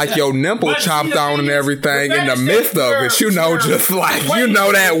you just like your nipple But see, chopped the on thing and is, everything the in the fetish midst of that it. You know, you're- just like Wait. you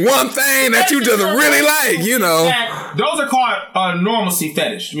know that one thing that you just really like. You know, Those are called normalcy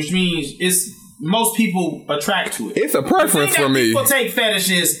fetish, which means it's most people attract to it. it's a preference for me. People take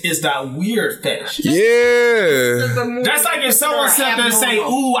fetishes is that weird fetish. Yeah. That's like if someone sat there and say,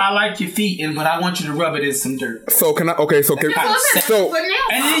 "Ooh, I like your feet, but I want you to rub it in some dirt." So can I? Okay, so can so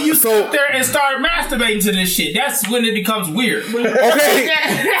And then you sit there and start masturbating to this shit. That's when it becomes weird. okay.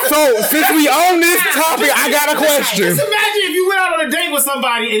 So since we on this topic, I got a question. Just imagine if you went out on a date with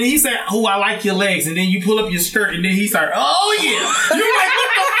somebody and he said, "Oh, I like your legs," and then you pull up your skirt and then he started, "Oh yeah," you're like, "What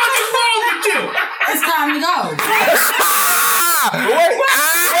the fuck is wrong with you?" It's time to go.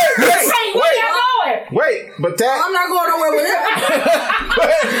 Wait, but that I'm not going nowhere with it.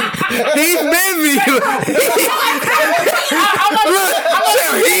 He's busy.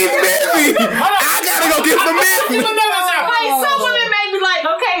 Look, he's busy. I gotta go get some Give business. another example. Some women may be like,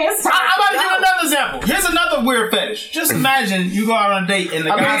 okay, it's time. I'm about to give another example. Here's another weird fetish. Just imagine you go out on a date and the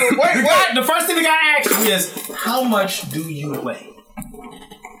guy, the first thing the guy asks you is, "How much do you weigh?"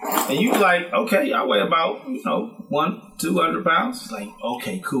 And you like, "Okay, I weigh about 200 pounds." It's like,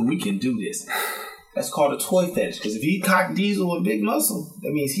 okay, cool, we can do this. That's called a toy fetish because if he cock diesel with big muscle,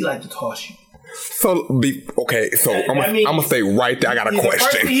 that means he like to toss you. So I'm gonna stay right there. I got a The first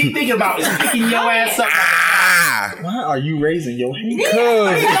thing question. he thinking about is picking your ass up. Why are you raising your hand?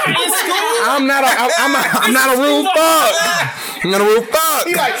 Cause I'm not a rude fuck. I'm not a rude fuck.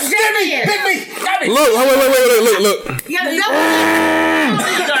 He's like, pick me. Look, wait, look. You gotta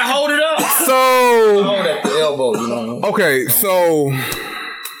You gotta hold it up. So Hold at the elbow, you know. okay, so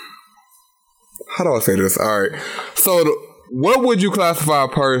how do I say this? All right, so what would you classify a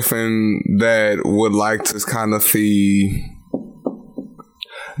person that would like to kind of see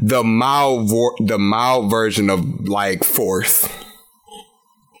the mild version of like force?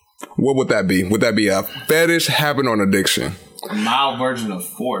 What would that be? Would that be a fetish, habit, or an addiction? A mild version of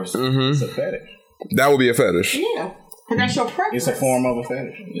force. It's a fetish. That would be a fetish. Yeah. And that's your preference. It's a form of a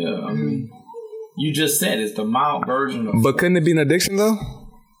fetish. Yeah, I mean, you just said it's the mild version of. But couldn't it be an addiction though?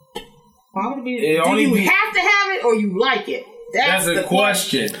 Why would it be? It Do only you be- have to have it or you like it? That's the a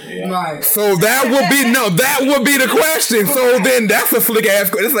question. Right. So that would be the question. So then that's a slick ass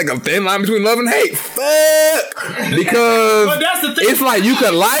question. It's like a thin line between love and hate. Fuck. Because But that's the thing. it's like you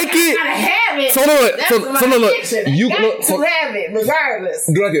could like it. Gotta have it. So look, That's so my look, addiction. you Got look. to So, have it regardless.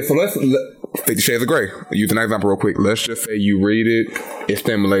 do like it. So let's 50 Shades of Grey. Use an example real quick. Let's just say you read it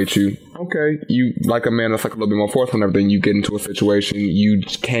stimulates you. Okay, you like a man that's like a little bit more forceful and everything. You get into a situation you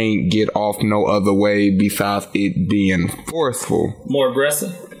can't get off no other way besides it being forceful. More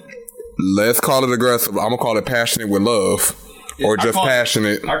aggressive. Let's call it aggressive. I'm gonna call it passionate with love, or I just call it-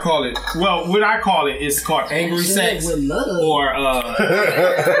 passionate. I call it. Well, what I call it is called angry sex with love. or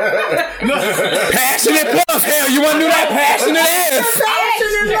Passionate plus. Hell, you want to do that passionate ass?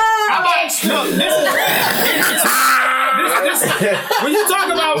 This, when you talk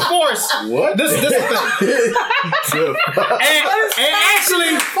about force, What? This is the thing. and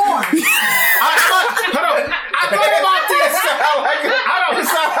actually, hold on. I thought about this. It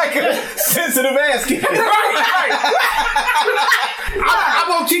sounds like a sensitive ass kid. Right. I'm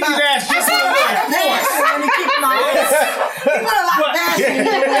gonna kick your ass just for the word force.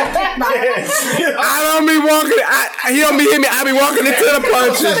 I don't be walking. He don't be hitting me. I be walking into the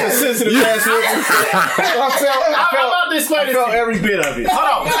punches. Sensitive ass. I'm about to explain this. I felt every bit of it. Hold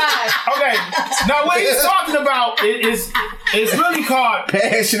on. Okay. Now, what he's talking about is really called.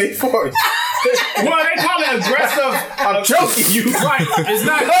 Passionate force. Well, they call it aggressive. I'm choking you. Right. It's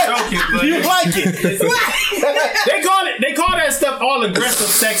not joking, but You like it. they call that stuff all aggressive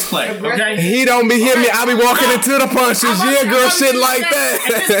sex play. Okay. He don't be hitting me. I be walking into the punches. Yeah, girl, shit like And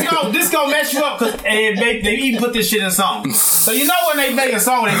that. this gonna mess you up because they even put this shit in songs. So you know when they make a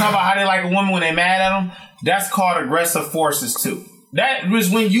song when they talk about how they like a woman when they mad at them, that's called aggressive forces too. That was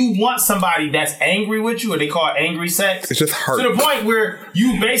when you want somebody that's angry with you, or they call it angry sex. It's just hurt. To the point where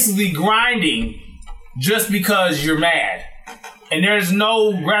you basically grinding just because you're mad. And there's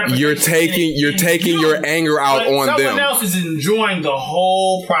no gratification. You're taking your anger out on them. Someone else is enjoying the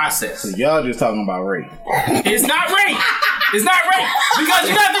whole process. Y'all just talking about rape. It's not rape. It's not rape. Because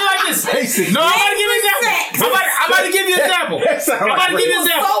you gotta do like this. Basically. No, I'm about to give you an example. I'm about to give you an example. I'm about to give you an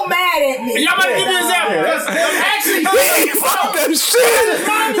example. So mad at me. Y'all about to give you an example. Actually, Fuck that shit.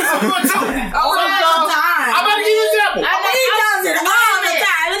 I'm about to give you an example. I mean, he does it all the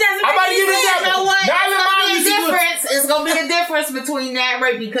time. I'm about to give you an example. You know what? Diamond Mom used to do it. It's gonna be a difference between that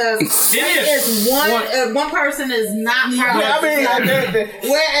rape because is. one person is not Yeah, I mean,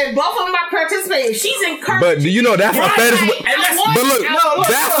 and both of them are participating. She's encouraged. But do you know that's a fetish? But look, look,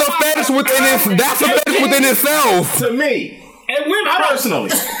 that's a fetish within itself. to me, And women,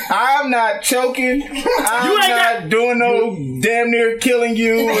 personally, I'm not choking. I'm not doing no damn near killing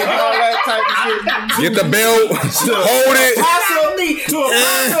you and all that type of shit. Get the belt, hold it. To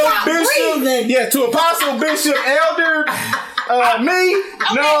Apostle Bishop, to Apostle Bishop Elder, me,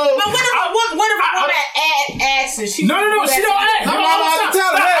 no. But what if a woman asks and she No, she don't ask. I'm about to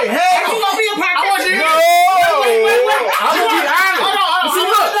tell her, hey, you gonna be a participant? no. I'm gonna be honest. See,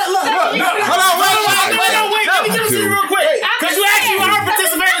 look. Hold on, wait. Let me give it to you real quick. Because you actually are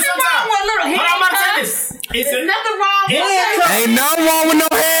participating sometimes. Hold on, I'm about to say this. There's nothing wrong with Ain't nothing wrong with no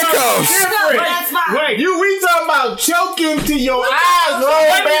handcuffs. That's fine. Wait. We talking about choking to your eyes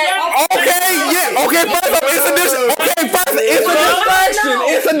roll back. Okay, yeah. Okay, first off, it's a distraction.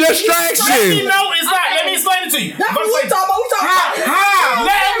 It's a distraction. No, it's not. Let me explain it to you. That's what we talking about. How?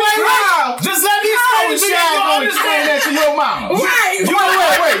 Wait. Just let me explain it to you. Shaq You gonna explain understand. that to your mama? Right.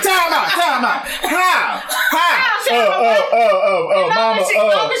 Wait. Time out. How? Mama.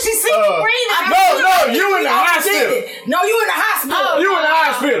 She see you breathing. No, you in the hospital. No, you in the hospital. You in the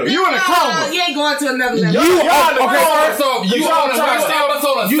hospital. You in a coma. You ain't going to another level. Okay, First off, you on the first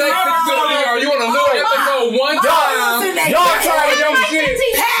episode of Sex Facility, or you on a new episode one time? Y'all trying your shit.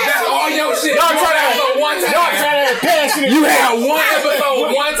 That's all your shit. Y'all You trying on episode one to time. have passionate. You had one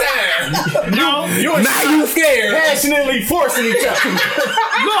episode one time. now you scared. passionately forcing each other.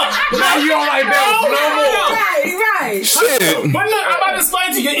 Look. Now you don't like belts no more. Right. Shit. But look, I'm about to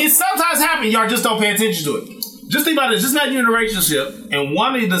explain to you. It sometimes happens. Y'all just don't pay attention to it. Just think about it. Just imagine you're in a relationship and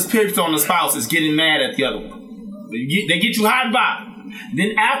one of the pips on the spouse is getting mad at the other one. They get you hot by.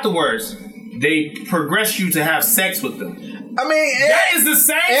 Then afterwards, they progress you to have sex with them. I mean, That is the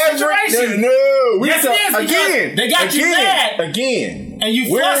same situation. No, Yes, it is, because again. they got you mad. Again. And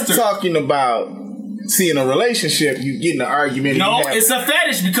you We're flustered. talking about see, in a relationship, you get in an argument. No, it's a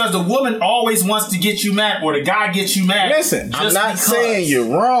fetish because the woman always wants to get you mad or the guy gets you mad. Listen, I'm not saying you're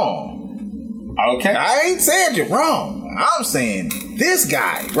wrong. Okay? I ain't saying you're wrong. I'm saying this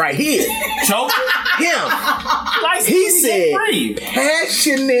guy right here. Choke him. He said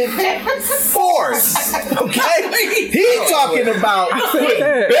passionate force. Okay? He talking about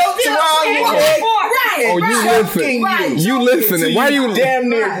belts around your neck. Oh, you listening. Why you damn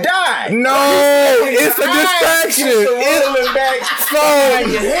near die? No, it's a distraction. It's back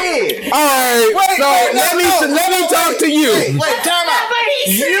on your head. Alright, let me talk to you. Wait, time out.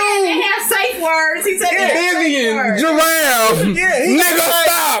 He said they have safe words. He said Vivian, Giraffe, nigga,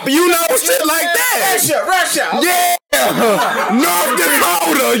 stop. You know shit like that. Russia. Yeah. North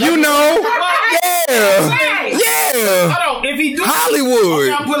Dakota, you know. Yeah. Hold on. If he do Hollywood.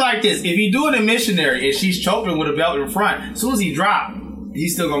 I'll put it like this. If he doing a missionary and she's choking with a belt in front, as soon as he drop,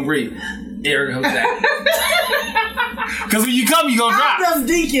 he's still gonna breathe. There goes that. Because when you come, you gonna drop. How does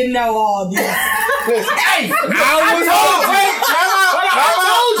Deacon know all this? Hey,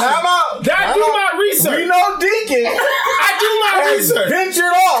 Time out. I do my research. We know Deacon. I do my research.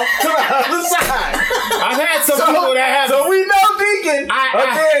 Ventured off to the other side. I've had some people that have. So we know Deacon.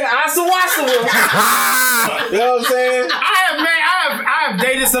 Again, Asawasawa. You know what I'm saying? I have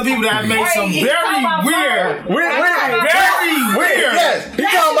dated some people that have made some very weird. Very weird. Yes. He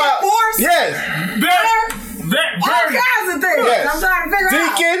talking about force. Yes. All kinds of things. Yes. I'm trying to figure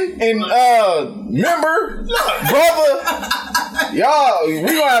out. Deacon and member, brother. Y'all, we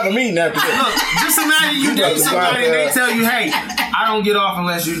gonna have a meeting after this. Look, just imagine you date somebody and they tell you, "Hey, I don't get off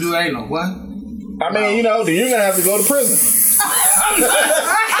unless you do anal." What? I mean, you know, then you're gonna have to go to prison.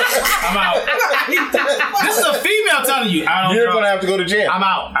 I'm out. This is a female telling you, I don't. You're gonna have to go to jail. I'm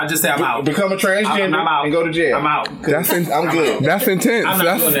out. I just say I'm out. Become a transgender I'm out. and go to jail. I'm out. I'm good. That's intense. I'm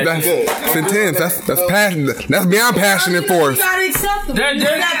not doing that. That's intense. That's passionate. That's beyond passionate force. You gotta accept them.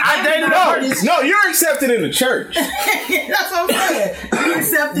 I dated a person. No, you're accepted in the church. That's what I'm saying. You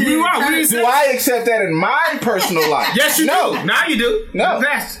accepted You are. Do I accept that in my personal life? Yes, you do. Now you do. No.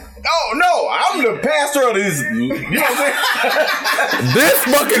 Pastor. Oh no, I'm the pastor of this. You know what I'm saying? This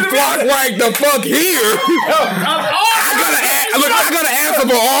fucking flock right the fuck here. I gotta answer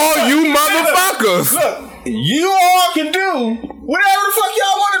for all you motherfuckers. Look, you all can do whatever the fuck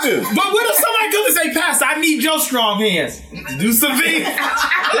y'all want to do. But what if somebody comes and say, "Pastor, I need your strong hands. Do something."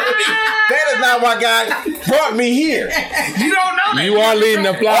 That is not why God brought me here. You don't know that. You are leading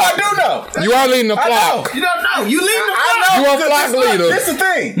the flock. I do know. You are leading the flock. You don't know. You leave the I flock. know. You are flock leader. This is the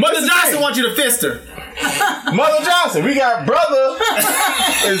thing. Mother Johnson wants you to fist her. Mother Johnson, we got brother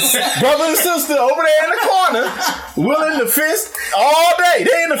and sister over there in the corner, willing to fist all day.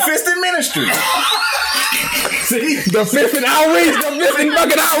 They in the fisting ministry. See, The fisting outreach. The fisting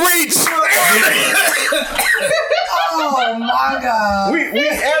fucking outreach. Oh my God.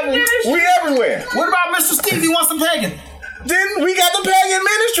 we everywhere. What about Mr. Steve? You want some pagan? Then we got the pagan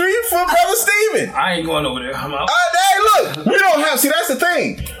ministry for Brother Stephen. I ain't going over there. I'm out. Hey, look, we don't have. See, that's the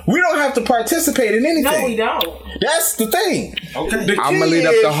thing. We don't have to participate in anything. No, we don't. That's the thing. Okay. I'm gonna lead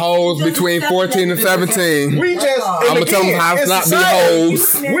up the hoes between 14 and 17. We just. I'm gonna tell them how to not be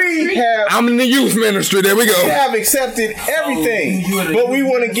hoes. We have. I'm in the youth ministry. There we We go. have accepted everything, but we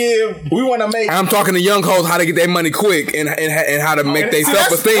want to give. We want to make. I'm talking to young hoes how to get their money quick and how to make their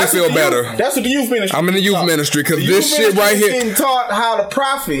self-esteem feel better. That's what the youth ministry. I'm in the youth ministry because The this youth shit right ministry is here. getting taught how to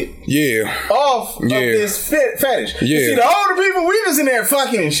profit Yeah. off of this fetish. Yeah. You see, the older people, we just in there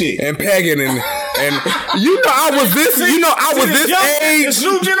fucking and shit. And pegging and you know I was this age. This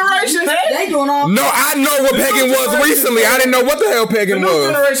new generation. They doing all. No, I know what pegging was recently. I didn't know what the hell The pegging new was.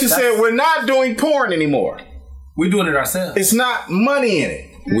 generation said we're not doing porn anymore. We're doing it ourselves. It's not money in it.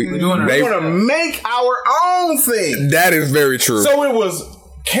 We're doing it We ourselves. want to make our own thing. That is very true. So it was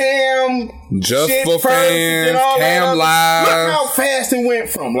Cam, Just shit for first, fans, and all that Cam other- Live. Look how fast it went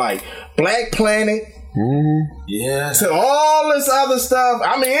from like Black Planet Yeah. to all this other stuff.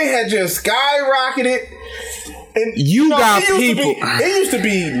 I mean, it had just skyrocketed. And You got it used to people- be- it used to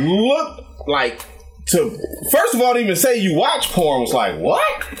be look like to first of all to even say you watch porn was like what?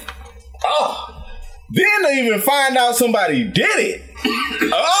 Oh, then to even find out somebody did it.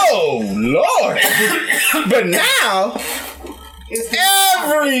 Oh Lord! But now.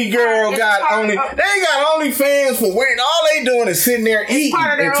 Every girl got they got OnlyFans for waiting. All they doing is sitting there eating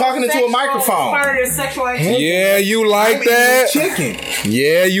and talking into a microphone. Part of their sexual identity. Yeah, you like I'm that? eating chicken.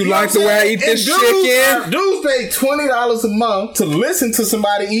 Yeah, you like the way I eat this chicken? Dudes pay $20 a month to listen to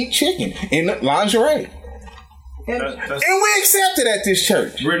somebody eat chicken in lingerie. And we accept it at this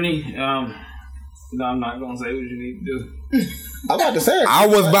church. Brittany, No, I'm not gonna say what you need to do. I'm about to say it. I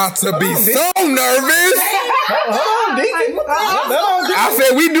was about to be so nervous. Hold on, Deacon. I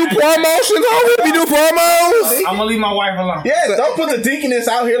said we do promotions. We do promos. I'm gonna leave my wife alone. Yeah, don't put the deaconess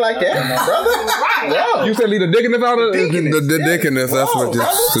out here like that, brother. Right. You said leave the deaconess out of the deaconess. That's what this.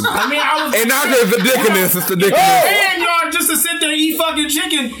 I mean, I was. And not just the deaconess. It's the deaconess. And y'all just to sit there and eat fucking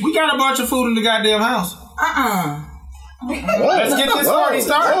chicken. We got a bunch of food in the goddamn house. Let's get this party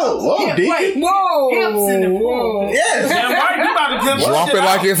started. Whoa, Deacon. Whoa. Yes. Damn right, you about to pimp Drop it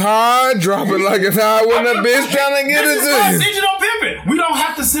like it's hard. Drop it like it's hard when the bitch trying to get This is it called to you. digital pimping. We don't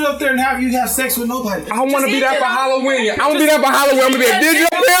have to sit up there and have you have sex with nobody. I want to be there for Halloween. I want to be there for Halloween. I'm going to be a digital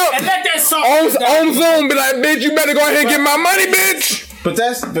And pimp. let that song On Zoom, be like, bitch, you better go ahead and get my money, bitch. But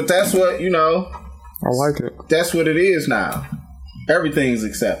that's what, you know. I like it. That's what it is now. Everything's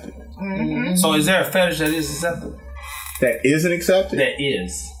accepted. Mm-hmm. So is there a fetish that is acceptable? That isn't accepted? That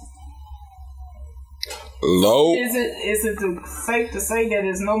is. Low. Is it safe to say that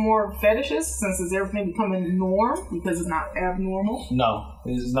there's no more fetishes since it's everything becoming norm because it's not abnormal? No,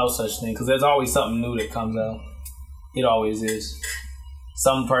 there's no such thing because there's always something new that comes out. It always is.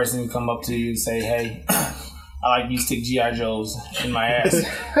 Some person will come up to you and say, "Hey, I like you stick G.I. Joes in my ass."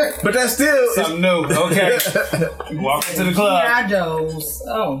 But that's still something new. Okay, walk into the club. G.I. Joes.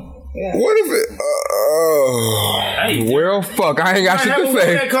 Oh. Yeah. What if it? Hey, well, fuck. I ain't got shit to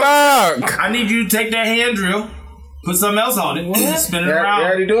say. Fuck. I need you to take that hand drill, put something else on it, and spin it around. They're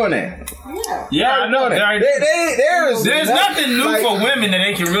already doing that. Yeah, I know. There's nothing new for women that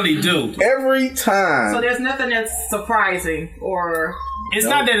they can really do. Every time. So there's nothing that's surprising or... It's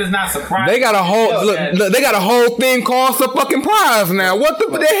not that it's not surprising. They got a whole look. They got a whole thing called a fucking prize now. What the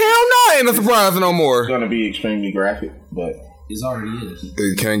hell? Not ain't a surprise no more. It's gonna be extremely graphic, but it already is.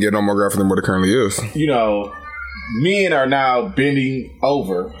 It can't get no more graphic than what it currently is. You know, men are now bending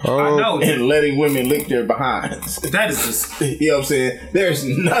over and letting women lick their behinds. That is just... You know what I'm saying? There's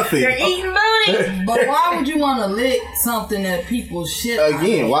nothing. They're eating money. But why would you want to lick something that people shit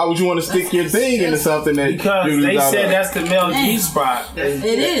Again, why would you want to stick your thing into something that... Because they said that's the male G-spot. It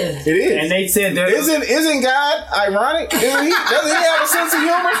is. It is. And they said that... Isn't God ironic? Doesn't he have a sense of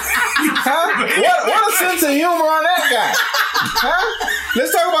humor? Huh? What a sense of humor on that guy. Huh?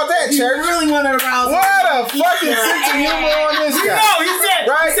 Let's talk about that, church. You really want to arouse... What a fucking sense of humor on this guy. No, he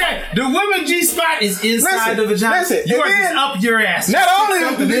said the woman G-spot is inside the vagina. You are just up your ass. Not only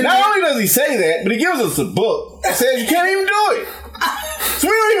does he say that, but he gives us a book that says you can't even do it. So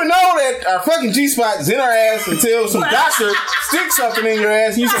we don't even know that our fucking G-spot is in our ass until some doctor sticks something in your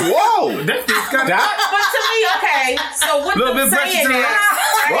ass and you say, whoa. But to me, okay, so what little the bit saying is,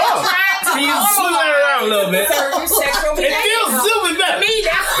 Can you smooth it around a little bit? Certain sexual It feels super better. To me,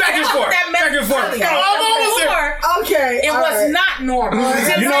 that's back and forth. Back and forth. Almost there. Okay. It was not normal.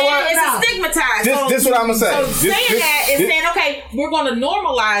 You know what? It's stigmatized. This what I'm gonna say. So saying that is saying, okay, we're going to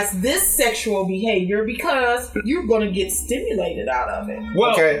normalize this sexual behavior because you're going to get stimulated out of it.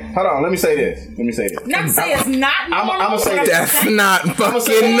 Well, okay, hold on. Let me say this. Not to say it's not normal. I'm gonna say that's not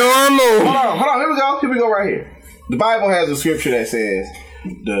fucking normal. Hold on. Here we go. Right here. The Bible has a scripture that says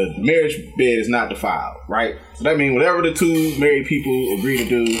the marriage bed is not defiled, right? So that means whatever the two married people agree to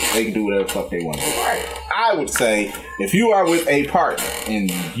do, they can do whatever the fuck they want to do. Right. I would say if you are with a partner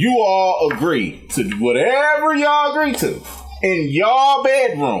and you all agree to whatever y'all agree to in y'all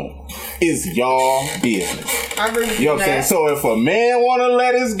bedroom is y'all business. I agree with you know what I'm saying? So if a man want to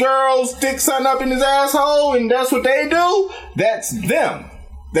let his girl stick something up in his asshole and that's what they do, that's them.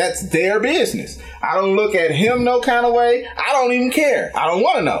 That's their business. I don't look at him no kind of way. I don't even care. I don't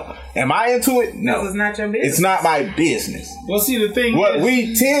want to know. Am I into it? No. It's not your business. It's not my business. Well, see, the thing what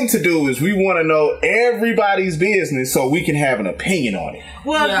we tend to do is we want to know everybody's business so we can have an opinion on it.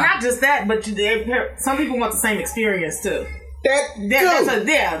 Well, not just that, but some people want the same experience too. That means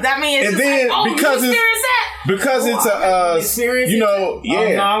it's just then, like, because you experience that? Because it's I'm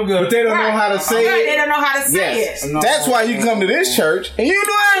good. But they don't know how to say it. They don't know how to say it. That's why you come to this church and you do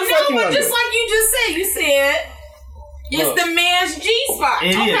whatever the fuck you want to do. Just like you said it's the man's G-spot.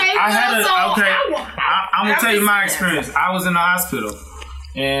 It is. I'm gonna tell you my experience. I was in the hospital,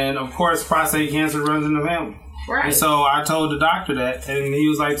 and of course, prostate cancer runs in the family. Right. And so I told the doctor that, and he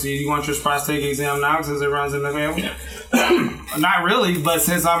was like, "So you want your prostate exam now since it runs in the family?" Not really, but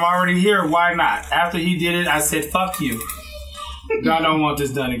since I'm already here, why not? After he did it, I said, "Fuck you. I don't want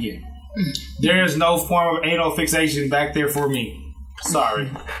this done again. There is no form of anal fixation back there for me. Sorry."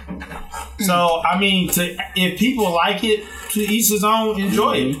 So, I mean, if people like it, to each his own,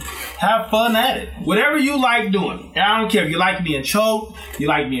 enjoy it. Have fun at it. Whatever you like doing. And I don't care if you like being choked, you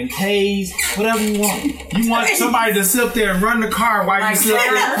like being tased, whatever you want. You want somebody to sit there and run the car while you sit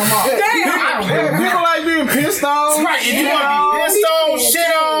there. Come on. People like being pissed on. Right. If you want to be pissed on,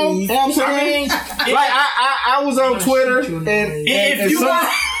 shit on. You know what I'm saying? I was on Twitter and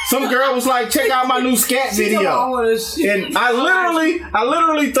some girl was like, check out my new scat video. And I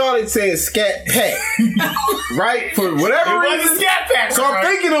literally thought it said scat pack. Right? For whatever reason. Scat pack. So I'm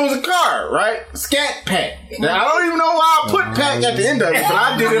thinking it was a car, right? Scat pack. Now I don't even know why I put pack at the end of it, but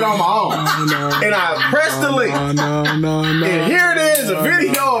I did it on my own. And I pressed the link. And here it is, a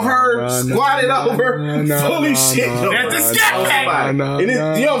video of her squatted over, fully shit. That's the scat pack. And you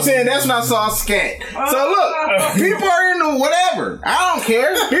know what I'm saying? That's when I saw scat. So look, people are into whatever. I don't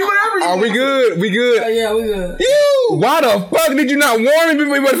care. Be whatever you Are we good? We good? Yeah, we good. Why the fuck did you not warn me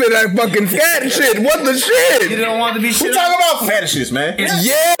before you say that fucking scat shit? What the shit? You don't want to be shit. We talking about fetishes, man.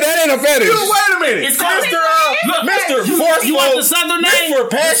 Yeah, that ain't a fetish. Dude, wait a minute. It's called Mr. Forceful. You want the southern name? Mr.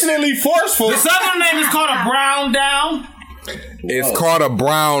 Passionately Forceful. The southern name is called a brown down. It's called a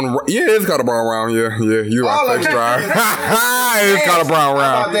brown. Yeah, it's called a brown round. Yeah. You like sex drive? It's called a brown How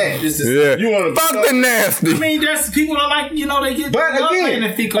round. about that? Yeah. You want to fuck the nasty. I mean, there's people that like, they get. But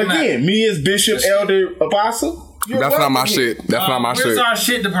again, me as Bishop Elder Apostle. That's not my shit. That's not my shit. Where's our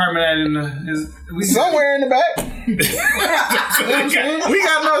shit department at Somewhere in the back. We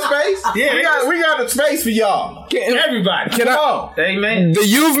got enough space. Yeah, we got the space for y'all. Everybody. Can I? Amen. The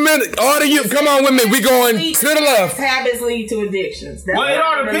youth men, all the youth, come on with me. We going to the left. Habits lead to addictions. Well, it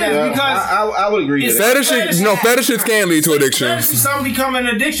all depends because I would agree with that. Fetishes can lead to addiction. Some become an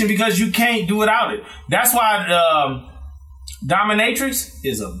addiction because you can't do without it. That's why dominatrix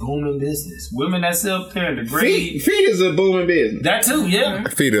is a booming business. Women that sit up there and degrade. Feet is a booming business. That too, yeah.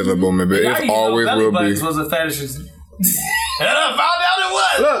 Feet is a booming business. It always will be. Was a fetish. I found out it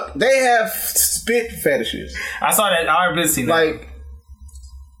was. Look, they have spit fetishes. I saw that. I already seen that. Like,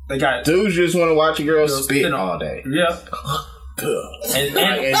 they got dudes just want to watch a girl spit all day. Yep. And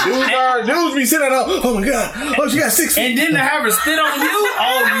dudes be sitting there, oh my god, she got 6 feet. And then to have her spit on you,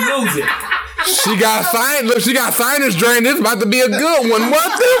 you lose it. She got sinus drain. This about to be a good one.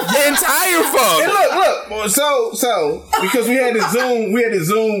 What the entire fuck? And look. So because we had this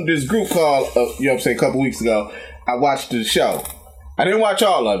Zoom, this group call, a couple weeks ago. I watched the show. I didn't watch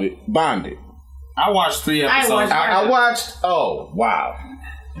all of it. Bonded. I watched 3 episodes. I watched. Oh wow.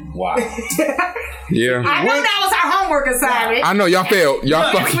 Yeah. I know that was our homework assignment. I know y'all failed. We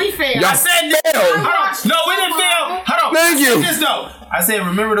failed. I said this. No, we didn't fail. Hold on. Thank you. This though. I said,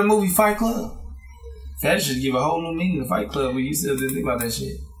 remember the movie Fight Club? That should give a whole new meaning to Fight Club when you still didn't think about that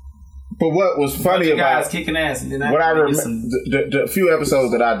shit. But what was funny about guys kicking ass, and then what I remember, the few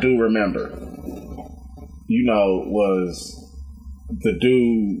episodes that I do remember, was the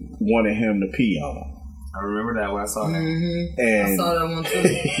dude wanted him to pee on him. I remember that when I saw that. Mm-hmm. And I saw that one too.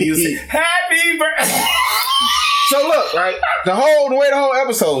 He was happy birthday. So look, right, the way the whole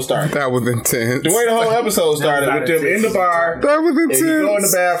episode started. That was intense. The way the whole episode started with them in the bar. That was intense. And you go in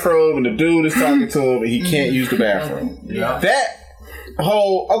the bathroom and the dude is talking to him and he can't use the bathroom. Yeah. That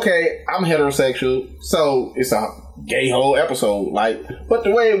whole, okay, I'm heterosexual, so it's a gay whole episode, but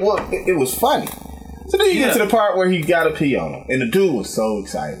the way it was funny. So then you get to the part where he got to pee on him, and the dude was so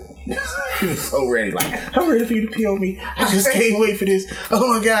excited. He was so ready, I'm ready for you to pee on me. I just can't wait for this.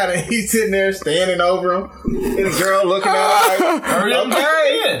 Oh my god! And he's sitting there standing over him, and the girl looking at him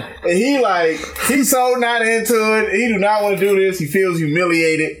okay. And he's so not into it. He do not want to do this. He feels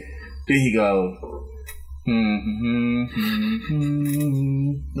humiliated. Then he goes, and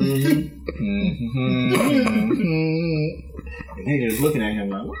they just looking at him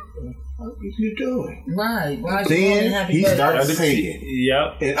like, what are you doing? Right. Why then he starts peeing.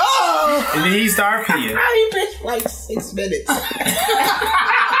 Yep. And then he started peeing. I bitch for 6 minutes. God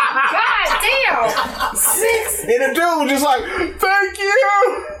damn. 6. And the dude was just like, thank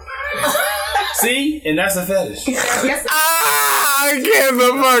you. See? And that's a fetish. I can't the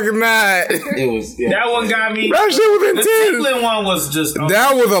fuck not. It was that one got me. That shit was intense. The tickling one was just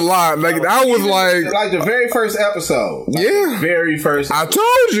that was a lot. That was like the very first episode. Yeah. Very first. I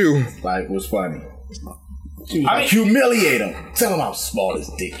told you. Was funny. She was humiliate him. Tell him how small his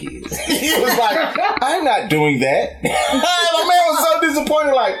dick is. He was like, I'm not doing that. My man was so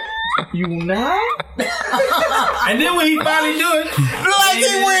disappointed, you not? And then when he finally do it,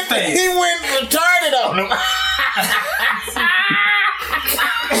 he went retarded on him.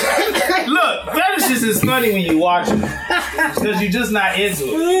 Look, fetishes is funny when you watch it because you're just not into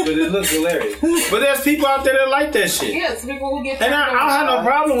it, but it looks hilarious. But there's people out there that like that shit. Yes, people who get. And I don't have no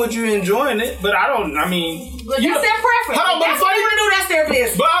problem with you enjoying it, but I don't. I mean, but that's their preference. Hold on, but that's what they want to do. That's their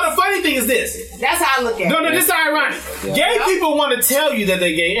business. But the funny this. That's how I look at it. No, this is ironic. Gay people want to tell you that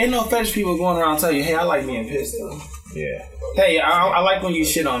they gay. Ain't no fetish people going around tell you, hey, I like being pissed though. Yeah. Hey, I like when you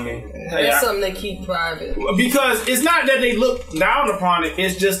shit on me. Hey, That's something they keep private. Because it's not that they look down upon it.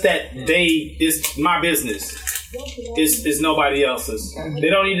 It's just that it's my business. It's nobody else's. They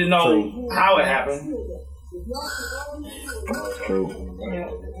don't need to know how it happened. True. Yeah.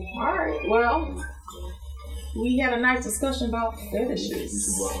 All right. Well, we had a nice discussion about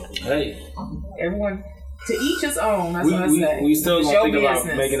fetishes. Hey, Everyone, to each his own. That's what I say. we still It's gonna your think about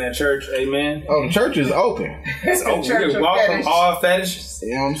business. making that church. Amen. Oh, the church is open. It's open. Church We can of welcome fetish. all fetishes,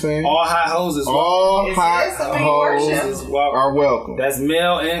 You know what I'm saying? all high hoes as well. All It's hot something worship. hoes are welcome. That's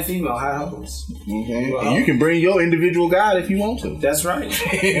male and female high hoes. Okay. And you can bring your individual God if you want to. That's right.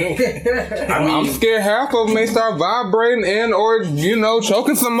 I'm scared half of them may start vibrating and or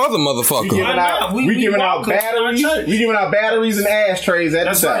choking some other motherfucker. Giving out, We we giving out welcome batteries. our church. We giving out batteries and ashtrays at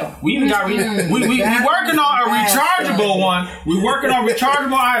That's the right. time. We even got we working on a rechargeable one. We working on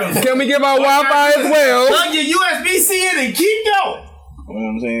rechargeable items. Can we give out Wi-Fi as well? Plug your USB-C in and keep going. You know what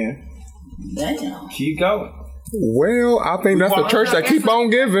I'm saying? Damn. Keep going. Well, I think that's the church that keep on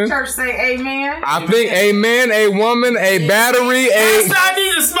giving. Church say amen. I think a man, a woman, a battery, Last I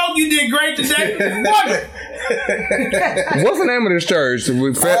need to smoke. You did great today. What? what's the name of this church? All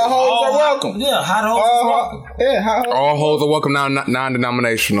hoes are welcome. Yeah, hot hoes. All hoes are welcome,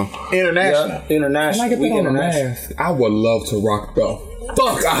 non-denominational. International. International. We international. I would love to rock the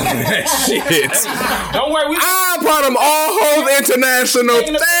fuck out of that shit. Don't worry. I'm part of All Hoes International.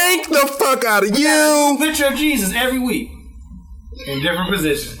 Thank the fuck out of you. Picture of Jesus every week in different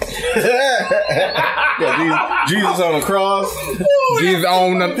positions. Yeah, Jesus on the cross. Jesus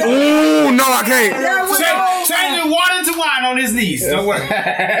on the. Ooh, no, I can't. Changing water to wine on his knees. Don't worry.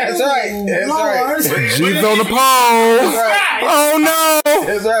 That's right. That's right. Jesus on the pole. Right. Oh no.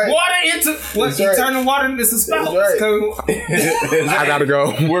 That's right. Water into what? That's You right. turning water into some spouts. That's right. I gotta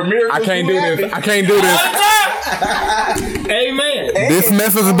go. Where miracles I can't do do happen. this. I can't do this. Amen. This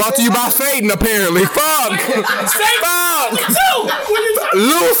message is brought to you by Satan, apparently. Fuck. Fuck.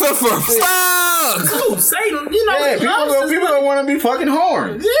 Lucifer. Fuck. Satan, you know. Yeah, people don't want to be fucking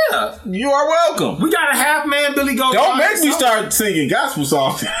horns. Yeah. You are welcome. We got a half man Billy Goat. Don't make me start singing gospel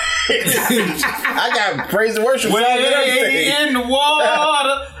songs. I got praise and worship songs and everything. Way in the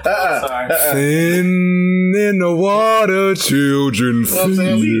water. Sorry. Sin in the water, children. You know what I'm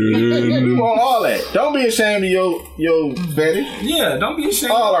saying? We want all that. Don't be ashamed of your fetish. Yeah, don't be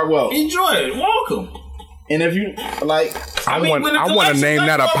ashamed. All are welcome. Enjoy it. Welcome. And if you like, I want when the to collection name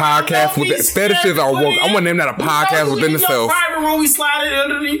that a comes over, podcast don't with be fetishes scared are to put woke. it I want to name that a podcast in. within In itself. your private room, we slide it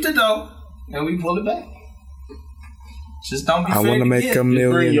underneath the door and we pull it back. Just don't be I afraid want to make give. $1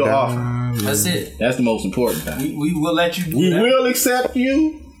 million. bring your offer. That's it. That's the most important thing. We will let you do We that. will accept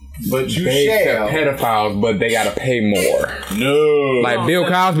you, but you They shall. accept pedophiles, but they gotta pay more. No. Like Bill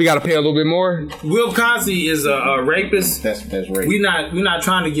Cosby gotta pay a little bit more. Will Cosby is a rapist. That's right. We not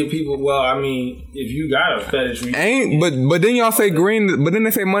trying to give people. Well, I mean, if you got a fetish, we Ain't but then y'all say green, but then they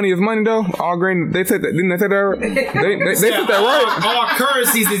say money is money though. All green. They said that. Didn't they say that? They said that right. All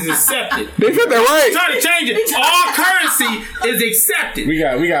currencies is accepted. They said that right. Trying to change it. All currency is accepted. We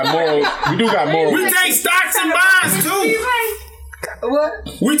got moral. We do got moral. We take stocks and bonds too. What?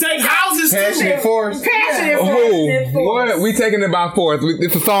 We take houses too. Passionate force. Passionate Oh, force. what? We taking it by force.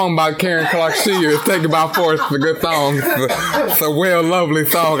 It's a song by Karen Clark Shear. It's taken by force. It's a good song. It's a well, lovely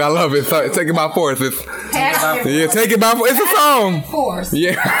song. I love it. So, take it by force. It's Passionate. take it by force. It's a song. Force.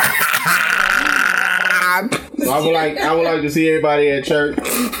 Yeah. So I would like to see everybody at church.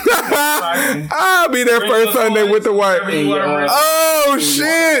 I'll be there first Sunday with the wife. Oh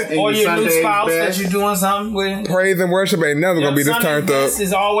shit! Or your new Sunday's spouse best. that you're doing something with. Praise and worship ain't never gonna be this Sunday turned up. best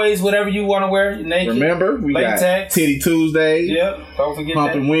is always whatever you want to wear. Naked. Remember, we got Latex. Titty Tuesday, Yep. Don't forget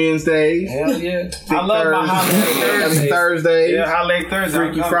Pumping that. Wednesdays, Hell yeah. I love my holiday Thursdays. Thursdays, Yeah, holiday Thursday.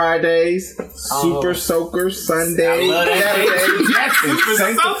 Freaky Fridays, Super Soaker Sundays, I love that. Saturdays, That's and Super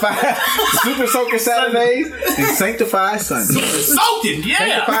Sanctified Super Soaker Saturdays, and Sanctified Sundays. Soaking, yeah.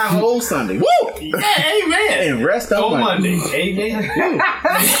 Sanctified whole Sunday. Woo! Yeah, amen. And rest on On Monday. Monday. Amen.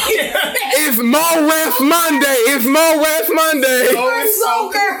 It's Mo Rest Monday. It's Mo Rest Monday.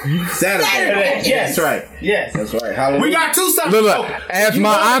 Saturday. Yes. That's right. Yes. That's right. Halloween. We got two Sundays. Look, as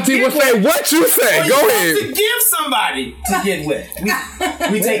my auntie would say, what you say? Go To ahead. give somebody to get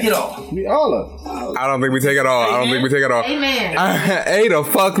wet. We take it all. We all of us. I don't think we take it all. I don't think we take it all. Amen. Ain't a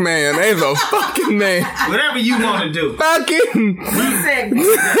fuck man. Ain't a fucking man. Whatever you want to do. Fucking. He said,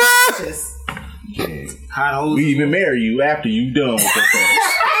 gracious. Hot hoes. We even marry you after you done with that.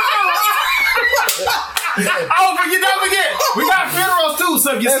 Oh, don't forget. We got funerals too.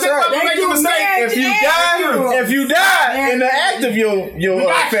 So if you That's slip right. up and make a mistake, If you die in the act of your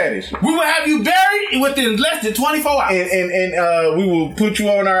fetish, we will have you buried within less than 24 hours. and we will put you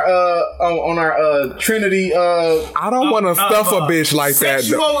on our Trinity. I don't want to stuff a bitch like that.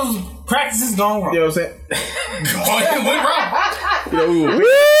 Sexual practices gone wrong. You know what I'm saying? Went wrong. You know, we will. Woo!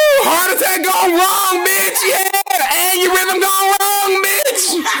 Heart attack gone wrong, bitch. Yeah, aneurysm gone wrong, bitch.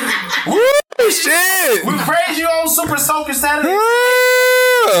 Woo! Shit. We praise you on Super Soaker Saturday.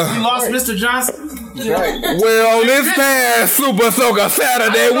 Ah. You lost Mr. Johnson. Well, on this past Super Soaker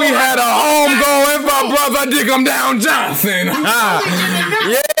Saturday, we had a homegoing for Brother Dickum Down Johnson.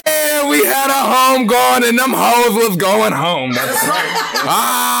 Yeah, we had a homegoing and them hoes was going home. That's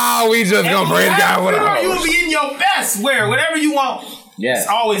right. We just gonna praise God with a You will hose. be in your best wear, whatever you want. Yes. It's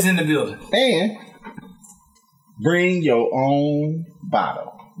always in the building. And bring your own bottle.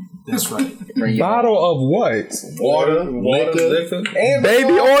 That's right. Bring your Bottle of what? water, liquor, and Baby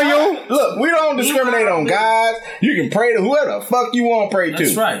oil? Look, we don't discriminate on guys. You can pray to whoever the fuck you want to pray to.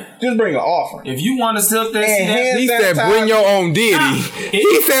 That's right. Just bring an offering. If you want to silk that And shit, hand He said, sanitizer. bring your own deity.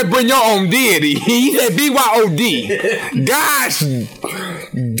 He said, bring your own deity. He said, BYOD. Gosh,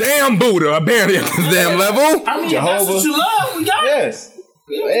 damn Buddha, apparently at this damn level. I mean, if that's Jehovah. what you love, we got it. Yes.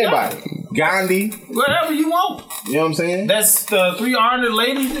 Everybody. Gandhi. Whatever you want. You know what I'm saying? That's the 300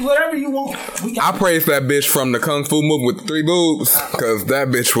 ladies, whatever you want. We got I praised that bitch from the Kung Fu movie with the 3 boobs, because that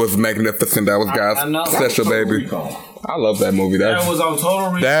bitch was magnificent. That was I know. God's special baby. I love that movie. That was on Total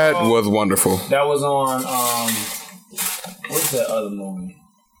Recall. That was wonderful. That was on, what's that other movie?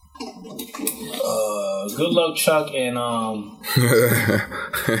 Good Luck Chuck and, I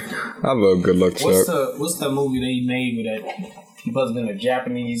love Good Luck Chuck. what's the movie they made with that? He must have been a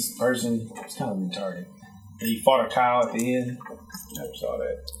Japanese person. It's kind of retarded. And he fought a cow at the end. Never saw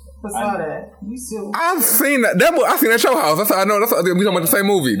that. What's all that? You still I've seen that. I seen that show house. That's how I know. That's we talking about the same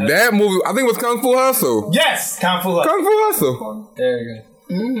movie. That movie, I think it was Kung Fu Hustle. Yes, Kung Fu Hustle. Kung Fu Hustle. There you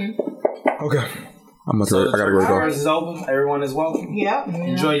go. Okay. I gotta go. Doors is open. Everyone is welcome. yeah.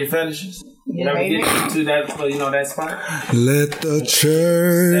 Enjoy your fetishes. Yeah, Whenever you amen. get to that spot. Let the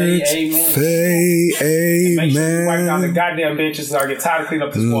church Say amen. say Make sure you wipe down the amen. goddamn benches so I get tired of cleaning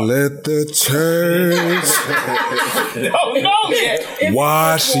up this water. Let the church No.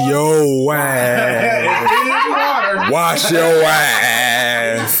 wash your ass. Wash your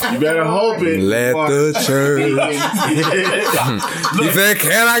ass. You better hope it. Let the church. He said,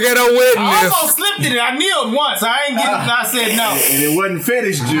 "Can I get a I witness?" almost slipped in it. I kneeled once. I ain't getting. I said no. And it wasn't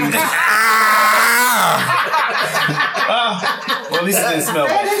fetish juice. Well, at least it didn't smell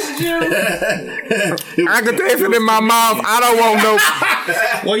bad. I can taste it in my mouth. I don't want no.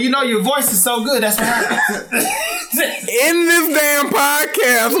 Well, you know your voice is so good. That's what happens. In this damn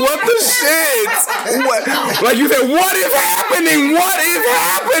podcast, what the shit? What? Like you said, what is happening? What is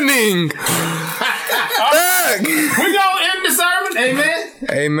happening? Fuck. We gonna end the sermon. Amen.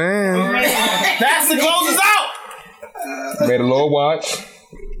 Amen. That's the closes out. May the Lord watch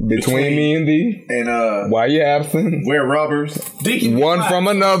between me and thee. And While you absent, wear rubbers. one from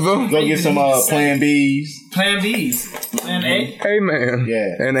another. Go get some Plan Bs. Plan B's. Plan A. Amen.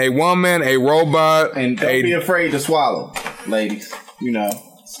 Yeah. And a woman, a robot, And don't be afraid to swallow, ladies. You know,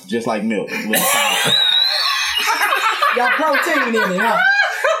 just like milk. Got protein in it, huh?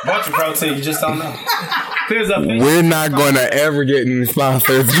 Bunch of protein. You just don't know. Clears up. We're not going to ever get any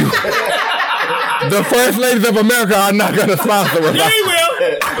sponsors. The first ladies of America are not going to sponsor us. Yeah, he will.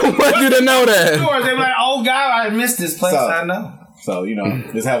 I want you to know that. Sure, they're like, oh God, I missed this place. So- I know. So, you know,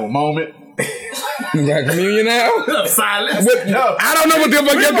 just have a moment. You got communion now? Silence. No, I don't know what the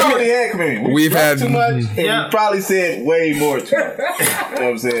fuck we've you're already communion. had communion. We've drank had- too much, and Yeah. we probably said way more too much. You know what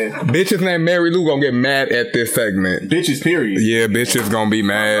I'm saying? Bitches named Mary Lou gonna get mad at this segment. Bitches, period. Yeah, bitches gonna be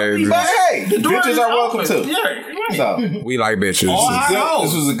mad. But hey, The door bitches is are welcome open. too. Yeah, right. So, We like bitches. Oh, I know.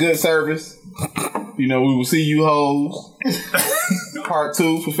 this was a good service. You know, we will see you hoes. Part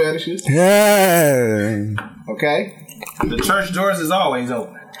 2 for fetishes. Yeah. Okay? The church doors is always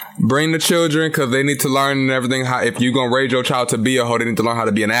open. Bring the children because they need to learn and everything. How if you gonna raise your child to be a hoe, they need to learn how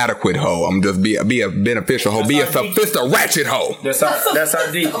to be an adequate hoe. I'm just be a beneficial hoe. Be a sophisticated ratchet hoe. That's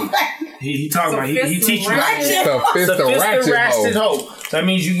our deacon. He talking about he teach you. Sophisticated ratchet hoe. hoe. That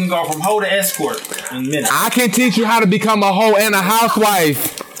means you can go from hoe to escort in minutes. I can teach you how to become a hoe and a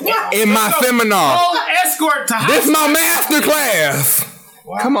housewife in my seminar. Hoe escort to This house. is my master class.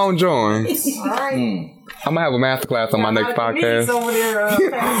 Come on, join. All right. I'm gonna have a master class on my next podcast. Over there,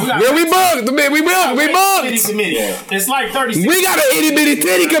 Yeah, we booked. We booked. Committee. It's like 36. We got an itty bitty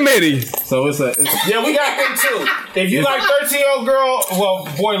titty committee. So it's a Yeah, we got them too. If you like 13-year-old girl, well,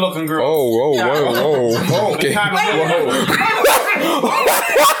 boy looking girl. Oh, whoa. Okay. Okay. Whoa.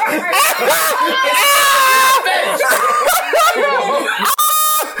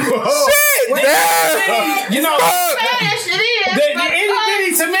 Shit, damn. You know, Spanish, it is. the itty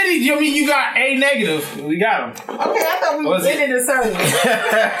bitty to bitty. You mean you got A negative? We got them. Okay, I thought we was ending the service.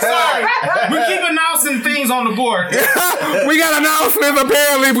 Sorry, we keep announcing things on the board. We got announcements.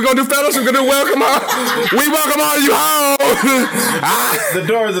 Apparently, we're gonna do fellowship. We're gonna do welcome all. We welcome all you home. The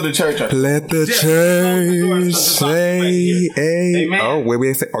doors of the church are. Let the church say amen. Amen. Oh,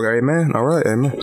 wait, say okay, amen. All right, amen.